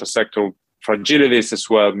financial sector fragilities as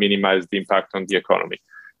well, minimize the impact on the economy.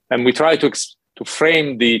 And we try to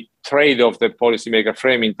frame the trade-off the policymaker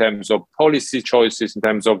frame in terms of policy choices, in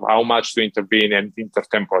terms of how much to intervene and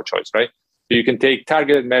intertemporal choice, right? So you can take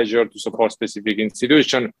targeted measure to support specific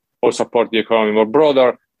institution or support the economy more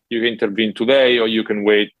broader. You can intervene today, or you can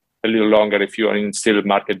wait a little longer if you are in still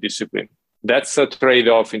market discipline. That's a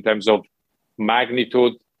trade-off in terms of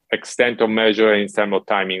magnitude, extent of measure, and in terms of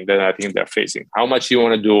timing that I think they're facing. How much you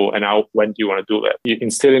want to do and when do you want to do that? You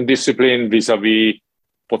can still in discipline vis-a-vis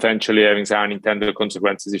potentially having some unintended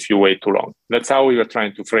consequences if you wait too long. That's how we were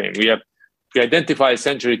trying to frame. We identify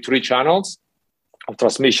essentially three channels of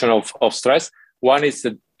transmission of stress. One is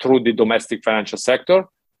through the domestic financial sector.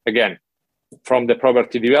 Again, from the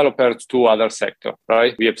property developers to other sector,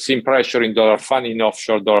 right? We have seen pressure in dollar funding,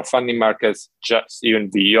 offshore dollar funding markets, just even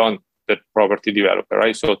beyond the property developer,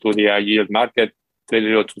 right? So to the high yield market,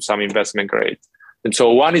 to some investment grade. And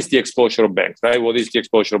so one is the exposure of banks, right? What is the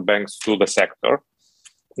exposure of banks to the sector?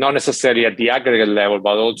 Not necessarily at the aggregate level,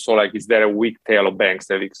 but also like, is there a weak tail of banks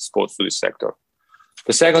that is exposed to this sector?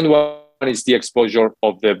 The second one is the exposure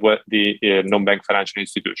of the non-bank financial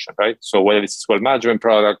institution, right? So whether this is wealth management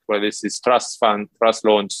product, whether this is trust fund, trust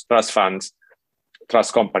loans, trust funds,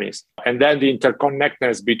 trust companies. And then the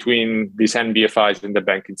interconnectedness between these NBFIs in the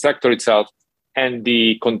banking sector itself and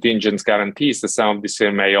the contingent guarantees that some of these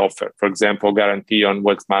may offer. For example, guarantee on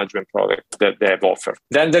wealth management product that they have offered.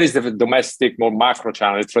 Then there is the domestic, more macro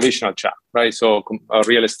channel, the traditional channel, right? So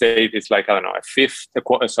real estate is like,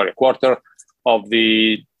 a quarter of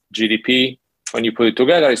the GDP when you put it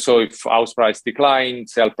together. So if house price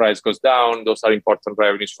declines, sale price goes down, those are important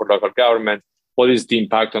revenues for local government. What is the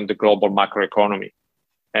impact on the global macroeconomy?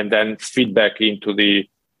 And then feedback into the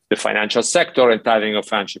financial sector and tightening of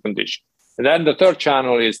financial conditions. And then the third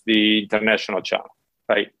channel is the international channel,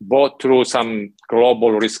 right? Both through some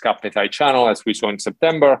global risk appetite channel, as we saw in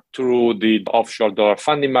September, through the offshore dollar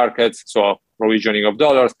funding markets, so provisioning of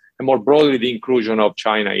dollars, and more broadly, the inclusion of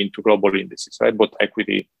China into global indices, right? Both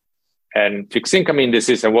equity and fixed income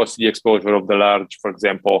indices, and what's the exposure of the large, for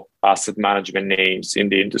example, asset management names in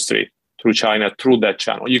the industry through China, through that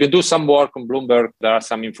channel. You can do some work on Bloomberg. There are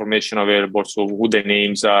some information available, so who the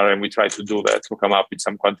names are, and we try to do that to come up with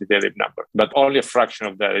some quantitative number. But only a fraction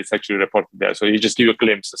of that is actually reported there. So you just give a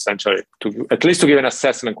glimpse, essentially, to at least to give an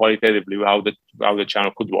assessment qualitatively how the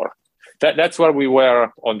channel could work. That's where we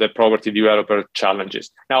were on the property developer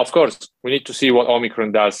challenges. Now, of course, we need to see what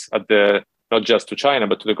Omicron does not just to China,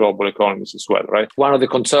 but to the global economies as well, right? One of the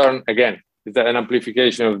concerns, again, is that an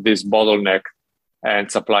amplification of this bottleneck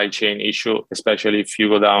and supply chain issue, especially if you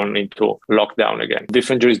go down into lockdown again.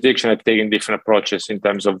 Different jurisdictions have taken different approaches in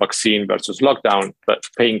terms of vaccine versus lockdown, but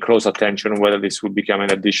paying close attention on whether this would become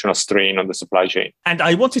an additional strain on the supply chain. And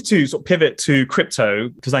I wanted to sort of pivot to crypto,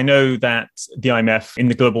 because I know that the IMF in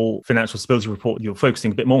the Global Financial Stability Report, you're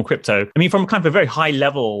focusing a bit more on crypto. I mean, from kind of a very high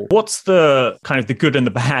level, what's the kind of the good and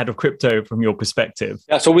the bad of crypto from your perspective?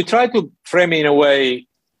 Yeah, so we try to frame it in a way,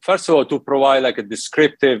 first of all, to provide like a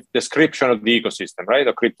description of the ecosystem, right?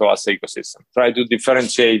 The crypto asset ecosystem. Try to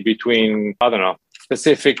differentiate between,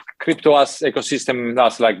 specific crypto asset ecosystem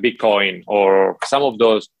that's like Bitcoin or some of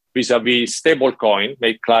those vis-a-vis stablecoin,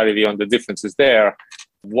 make clarity on the differences there.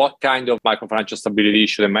 What kind of microfinancial stability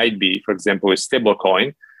issue there might be, for example, with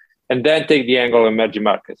stablecoin. And then take the angle of emerging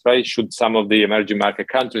markets, right? Should some of the emerging market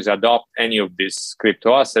countries adopt any of these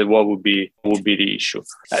crypto assets, what would be the issue?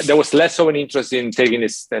 There was less of an interest in taking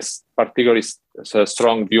this particularly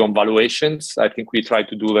strong view on valuations. I think we tried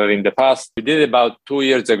to do that in the past. We did it about 3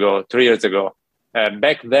 years ago.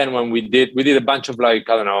 Back then, when we did a bunch of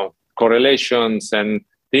correlations. And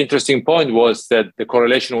the interesting point was that the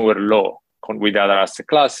correlation were low with other asset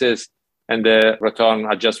classes, and the return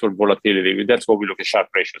adjusted for volatility. That's what we look at, Sharpe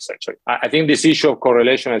ratio, essentially. I think this issue of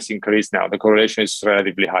correlation has increased now. The correlation is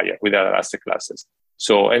relatively higher with other asset classes.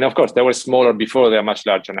 So, and of course, they were smaller before, they're much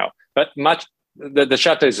larger now. But the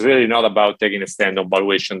chapter is really not about taking a stand on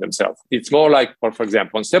valuation themselves. It's more like, for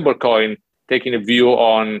example, on stablecoin, taking a view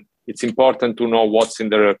on it's important to know what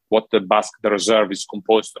the basket, the reserve is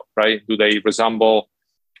composed of, right? Do they resemble?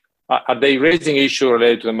 Are they raising issues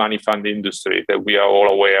related to the money fund industry that we are all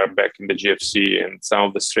aware back in the GFC and some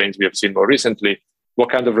of the strains we have seen more recently? What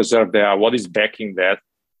kind of reserve they are? What is backing that?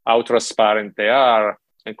 How transparent they are?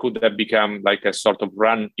 And could that become like a sort of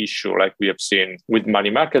run issue like we have seen with money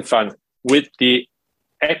market funds? With the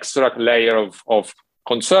extra layer of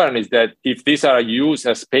concern is that if these are used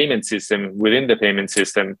as payment system within the payment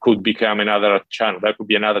system, could become another channel. That could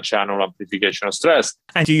be another channel of amplification of stress.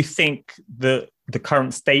 And do you think the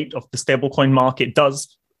current state of the stablecoin market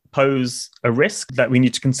does pose a risk that we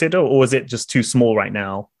need to consider, or is it just too small right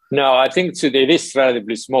now? No, I think it is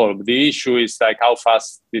relatively small. But the issue is like how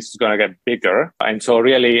fast this is going to get bigger. And so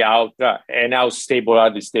really how stable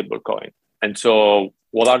are the stablecoin? And so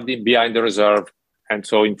what are the behind the reserve? And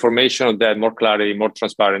so information on that, more clarity, more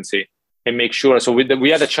transparency, and make sure. So we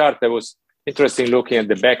had a chart that was interesting looking at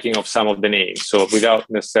the backing of some of the names. So without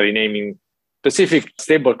necessarily naming specific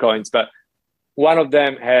stablecoins, but one of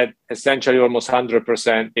them had essentially almost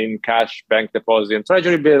 100% in cash, bank deposit, and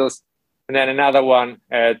treasury bills. And then another one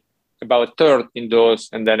had about a third in those.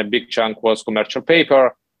 And then a big chunk was commercial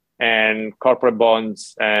paper and corporate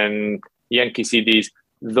bonds and Yankee CDs.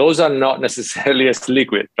 Those are not necessarily as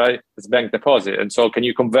liquid, right, as bank deposit. And so can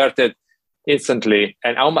you convert it instantly?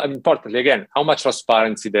 And importantly, again, how much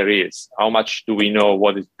transparency there is? How much do we know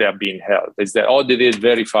what is there being held? Is that audited,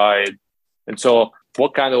 verified? And so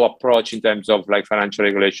what kind of approach in terms of like financial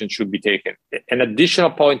regulation should be taken? An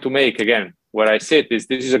additional point to make, again, where I say this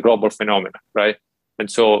is a global phenomenon, right?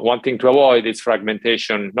 And so one thing to avoid is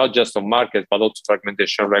fragmentation, not just of markets, but also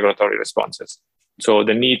fragmentation of regulatory responses. So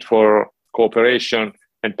the need for cooperation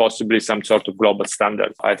and possibly some sort of global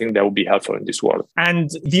standard. I think that would be helpful in this world. And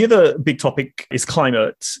the other big topic is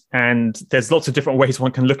climate. And there's lots of different ways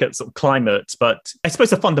one can look at sort of climate. But I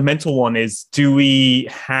suppose the fundamental one is, do we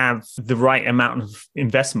have the right amount of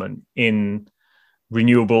investment in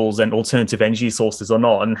renewables and alternative energy sources or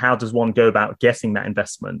not? And how does one go about getting that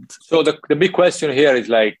investment? So the big question here is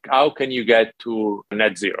like, how can you get to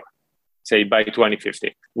net zero? Say by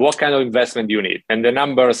 2050, what kind of investment do you need? And the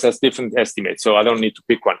numbers has different estimates, so I don't need to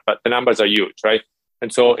pick one, but the numbers are huge, right?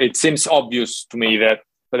 And so it seems obvious to me that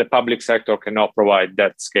the public sector cannot provide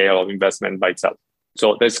that scale of investment by itself.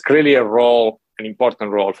 So there's clearly an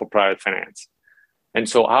important role for private finance. And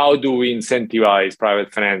so how do we incentivize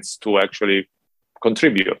private finance to actually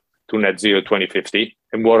contribute to net zero 2050,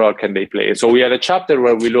 and what role can they play? And so we had a chapter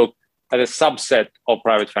where we look at a subset of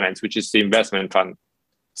private finance, which is the investment fund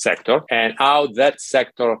sector, and how that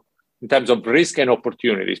sector, in terms of risk and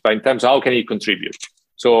opportunities, but in terms of how can it contribute.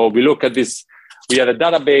 So we look at this. We had a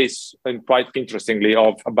database, and quite interestingly,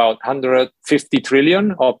 of about 150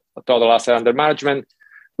 trillion of total asset under management.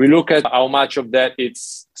 We look at how much of that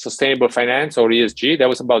it's sustainable finance or ESG. That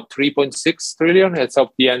was about 3.6 trillion as of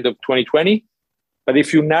the end of 2020. But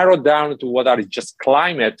if you narrow down to what are just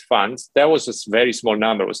climate funds, that was a very small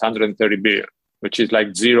number. It was 130 billion, which is like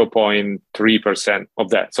 0.3% of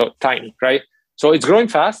that. So tiny, right? So it's growing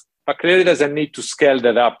fast, but clearly there's a need to scale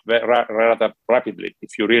that up rather rapidly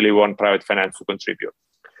if you really want private finance to contribute.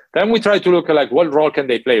 Then we try to look at like what role can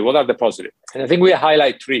they play? What are the positives? And I think we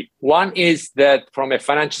highlight three. One is that from a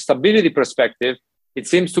financial stability perspective, it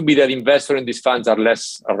seems to be that investors in these funds are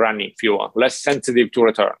less running, if you want, less sensitive to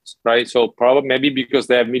returns, right? So probably maybe because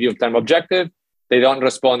they have medium-term objective, they don't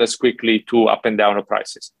respond as quickly to up and down of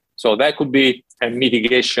prices. So that could be a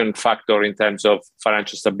mitigation factor in terms of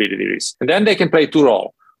financial stability risk. And then they can play two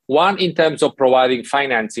roles. One, in terms of providing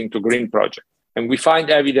financing to green projects. And we find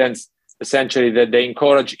evidence essentially that they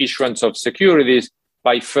encourage issuance of securities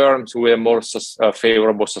by firms with a more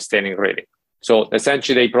favorable sustaining rating. So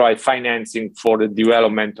essentially, they provide financing for the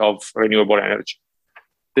development of renewable energy.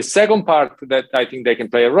 The second part that I think they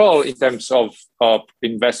can play a role in terms of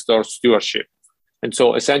investor stewardship. And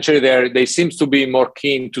so essentially, they seem to be more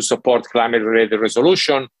keen to support climate-related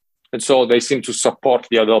resolution. And so they seem to support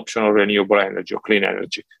the adoption of renewable energy or clean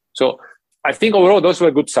energy. So I think overall, those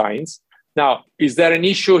were good signs. Now, is there an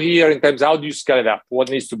issue here in terms of how do you scale it up? What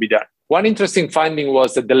needs to be done? One interesting finding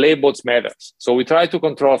was that the labels matters. So we try to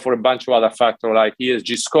control for a bunch of other factors like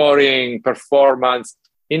ESG scoring, performance.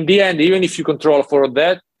 In the end, even if you control for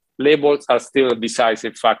that, labels are still a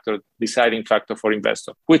deciding factor for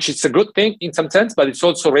investors, which is a good thing in some sense, but it's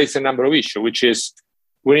also raised a number of issues, which is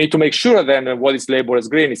we need to make sure then what is labeled as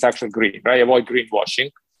green is actually green, right? Avoid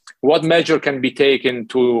greenwashing. What measure can be taken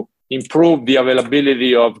to improve the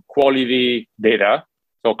availability of quality data,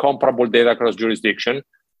 so comparable data across jurisdiction?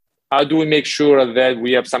 How do we make sure that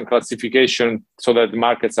we have some classification so that the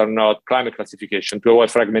markets are not climate classification to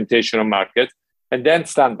avoid fragmentation of markets? And then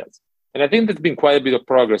standards. And I think there's been quite a bit of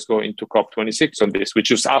progress going to COP26 on this,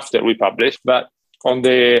 which is after we published. But on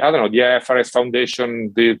the IFRS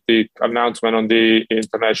Foundation, the announcement on the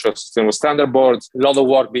International Sustainable Standard Boards, a lot of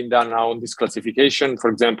work being done now on this classification. For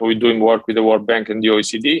example, we're doing work with the World Bank and the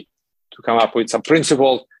OECD to come up with some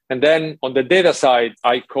principles. And then on the data side,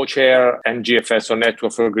 I co-chair NGFS, or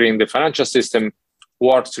Network for Green the Financial System,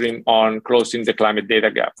 work stream on closing the climate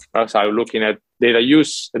data gap. Right? So I'm looking at data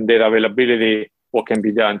use and data availability, what can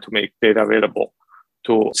be done to make data available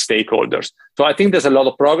to stakeholders. So I think there's a lot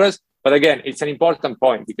of progress. But again, it's an important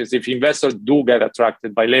point because if investors do get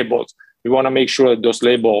attracted by labels, we want to make sure that those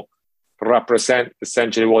labels represent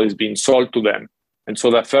essentially what is being sold to them. And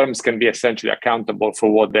so that firms can be essentially accountable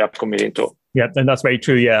for what they are committing to. Yeah, and that's very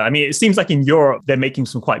true. Yeah. I mean, it seems like in Europe, they're making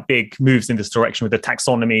some quite big moves in this direction with the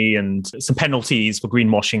taxonomy and some penalties for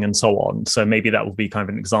greenwashing and so on. So maybe that will be kind of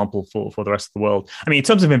an example for the rest of the world. I mean, in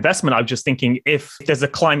terms of investment, I was just thinking if there's a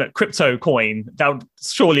climate crypto coin, that would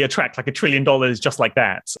surely attract like $1 trillion just like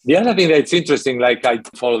that. The other thing that's interesting, like I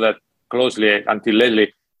follow that closely until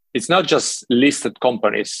lately, it's not just listed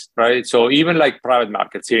companies, right? So even like private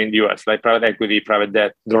markets here in the US, like private equity, private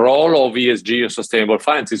debt, the role of ESG or sustainable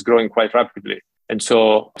finance is growing quite rapidly. And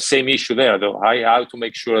so same issue there, though. How to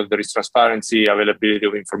make sure that there is transparency, availability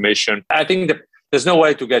of information. I think that there's no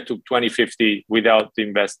way to get to 2050 without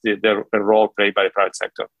the role played by the private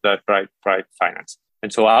sector, the private finance.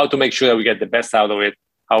 And so how to make sure that we get the best out of it,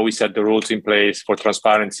 how we set the rules in place for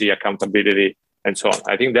transparency, accountability, and so on.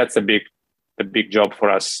 I think that's a big job for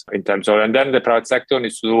us in terms of, and then the private sector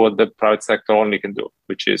needs to do what the private sector only can do,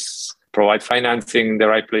 which is provide financing, the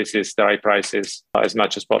right places, the right prices as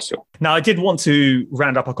much as possible. Now, I did want to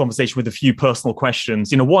round up our conversation with a few personal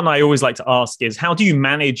questions. One I always like to ask is, how do you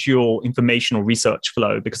manage your information or research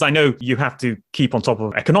flow? Because I know you have to keep on top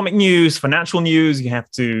of economic news, financial news.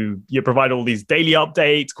 You provide all these daily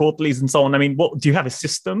updates, quarterlies, and so on. I mean, do you have a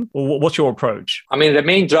system or what's your approach? I mean, the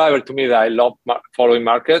main driver to me that I love following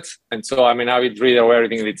markets. And so, I would read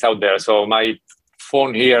everything that's out there. So my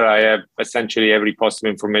phone here, I have essentially every possible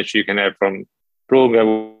information you can have from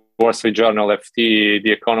Bloomberg, Wall Street Journal, FT,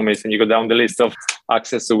 The Economist, and you go down the list of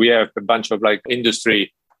access. So we have a bunch of like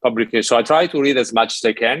industry publications. So I try to read as much as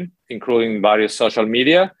I can, including various social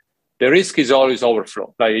media. The risk is always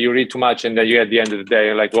overflow. Like you read too much and then you at the end of the day,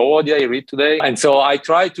 you're like, well, what did I read today? And so I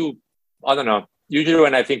try to, usually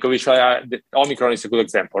when I think of it, Omicron is a good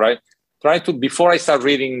example, right? Try to, before I start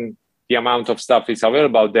reading the amount of stuff is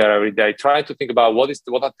available there every day, try to think about what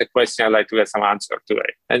are the questions I'd like to get some answer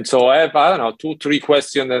today. And so I have, 2-3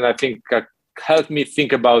 questions that I think help me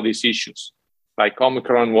think about these issues. Like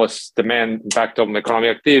Omicron was the main impact of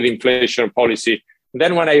economic activity, inflation, policy. And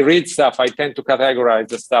then when I read stuff, I tend to categorize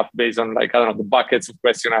the stuff based on the buckets of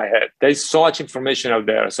questions I had. There's so much information out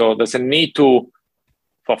there. So there's a need to,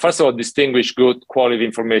 first of all, distinguish good quality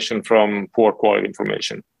information from poor quality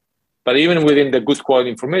information. But even within the good quality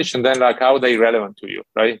information, then how are they relevant to you,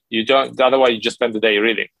 right? Otherwise you just spend the day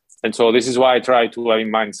reading. And so this is why I try to have in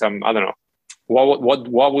mind some,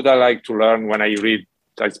 what would I like to learn when I read?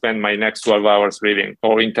 I spend my next 12 hours reading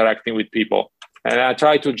or interacting with people. And I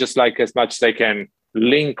try to just as much as I can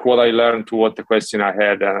link what I learned to what the question I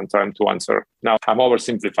had and I'm trying to answer. Now, I'm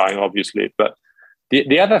oversimplifying, obviously, but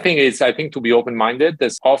the other thing is, I think, to be open-minded.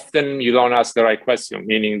 There's often you don't ask the right question,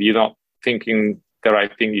 meaning you're not thinking the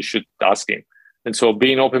right thing you should asking. And so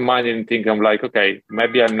being open-minded and thinking, okay,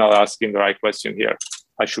 maybe I'm not asking the right question here.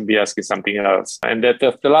 I should be asking something else. And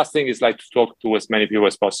the last thing is to talk to as many people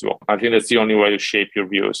as possible. I think that's the only way to shape your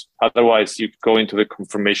views. Otherwise, you go into the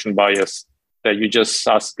confirmation bias that you just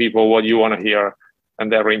ask people what you want to hear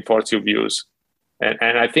and that reinforce your views.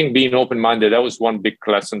 And I think being open-minded, that was one big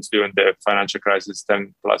lesson during the financial crisis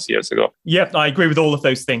 10 plus years ago. Yeah, I agree with all of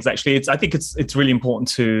those things, actually. I think it's really important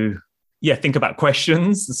to think about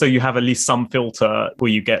questions. So you have at least some filter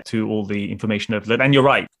where you get to all the information overload. And you're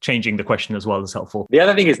right, changing the question as well is helpful. The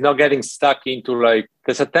other thing is not getting stuck into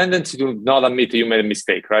there's a tendency to not admit you made a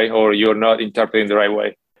mistake, right? Or you're not interpreting the right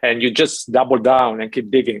way. And you just double down and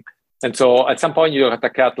keep digging. And so at some point you have to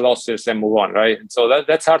cut losses and move on, right? And so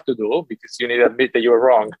that's hard to do because you need to admit that you're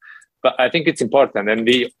wrong. But I think it's important. And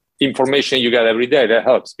the information you get every day, that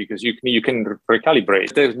helps because you can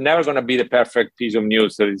recalibrate. There's never going to be the perfect piece of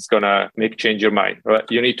news that is going to change your mind, right?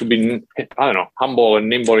 You need to be, humble and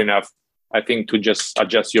nimble enough, I think, to just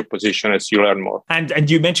adjust your position as you learn more. And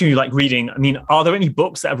you mentioned you like reading. I mean, are there any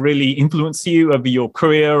books that have really influenced you over your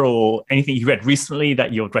career or anything you read recently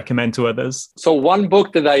that you'd recommend to others? So one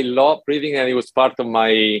book that I love reading, and it was part of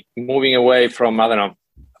my moving away from,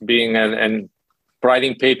 being and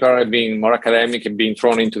writing paper and being more academic and being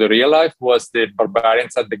thrown into the real life, was The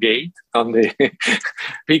Barbarians at the Gate.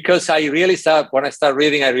 Because I really when I started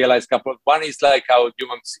reading, I realized one is how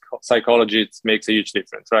human psychology makes a huge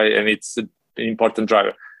difference, right? And it's an important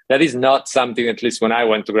driver. That is not something, at least when I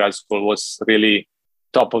went to grad school, was really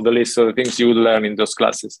top of the list of the things you would learn in those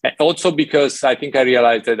classes. And also because I think I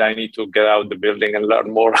realized that I need to get out of the building and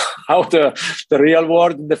learn more how the real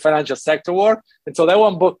world, the financial sector work. And so that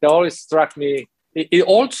one book that always struck me. It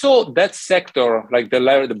also, that sector, like the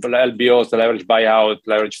LBOs, the leverage buyout,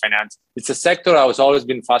 leverage finance, it's a sector I was always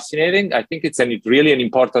been fascinating. I think it's really an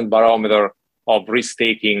important barometer of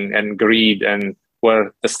risk-taking and greed and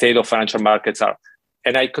where the state of financial markets are.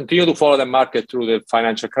 And I continue to follow the market through the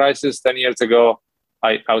financial crisis. 10 years ago,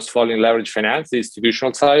 I was following leverage finance, the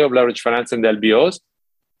institutional side of leverage finance and the LBOs.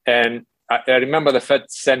 And I remember the Fed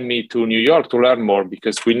sent me to New York to learn more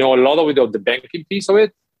because we know a lot of it, of the banking piece of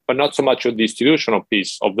it, but not so much of the institutional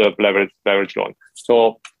piece of the leverage loan.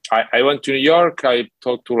 So I went to New York. I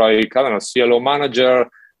talked to CLO manager,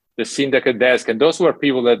 the syndicate desk, and those were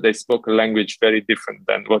people that they spoke a language very different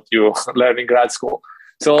than what you learn in grad school.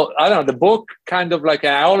 So the book kind of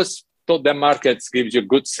I always thought that markets gives you a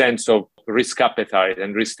good sense of risk appetite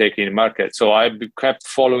and risk taking in markets. So I kept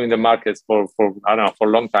following the markets for a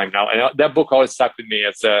long time now. And that book always stuck with me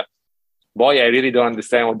as boy, I really don't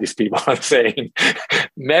understand what these people are saying.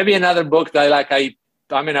 Maybe another book that I like,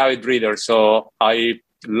 I'm an avid reader, so I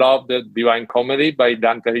love The Divine Comedy by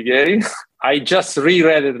Dante Alighieri. I just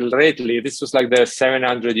reread it lately. This was the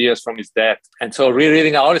 700 years from his death. And so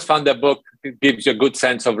rereading, I always found that book gives you a good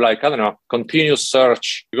sense of continuous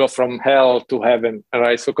search. You go from hell to heaven,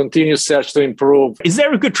 right? So continuous search to improve. Is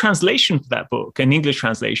there a good translation for that book, an English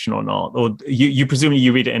translation or not? Or you presumably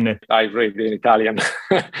you read it in I read it in Italian.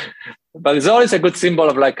 But it's always a good symbol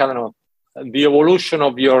of the evolution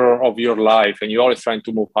of your life, and you're always trying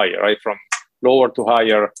to move higher, right? From lower to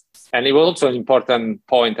higher. And it was also an important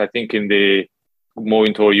point, I think, in the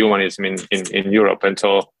moving toward humanism in Europe. And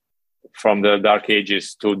so from the dark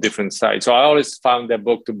ages to different sides. So I always found that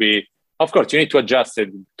book to be, of course, you need to adjust it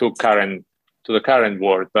to the current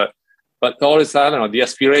world, but always, the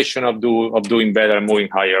aspiration of doing better and moving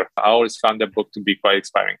higher. I always found that book to be quite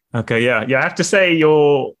inspiring. Okay, yeah. I have to say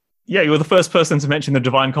your Yeah, you're the first person to mention the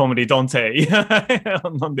Divine Comedy, Dante,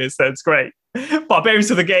 on this. So it's great. Barbarians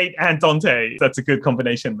to the Gate and Dante. That's a good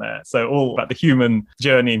combination there. So all about the human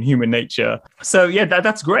journey and human nature. So yeah,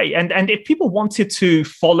 that's great. And if people wanted to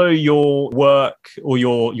follow your work or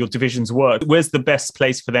your division's work, where's the best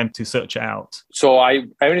place for them to search out? So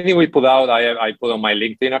everything we put out, I put on my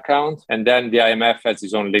LinkedIn account. And then the IMF has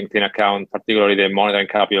its own LinkedIn account, particularly the Monetary and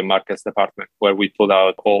Capital Markets Department, where we put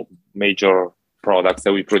out all major products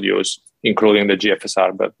that we produce, including the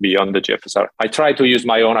GFSR, but beyond the GFSR. I try to use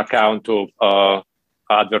my own account to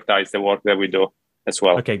advertise the work that we do as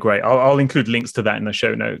well. Okay, great. I'll include links to that in the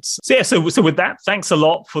show notes. So yeah, so with that, thanks a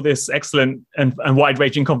lot for this excellent and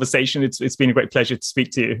wide-ranging conversation. It's been a great pleasure to speak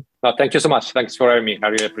to you. No, thank you so much. Thanks for having me. I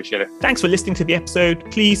really appreciate it. Thanks for listening to the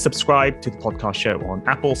episode. Please subscribe to the podcast show on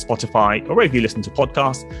Apple, Spotify, or wherever you listen to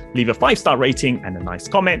podcasts. Leave a 5-star rating and a nice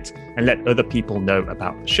comment, and let other people know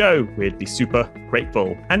about the show. We'd be super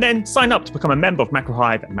grateful. And then sign up to become a member of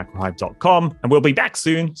MacroHive at macrohive.com. And we'll be back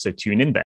soon, so tune in there.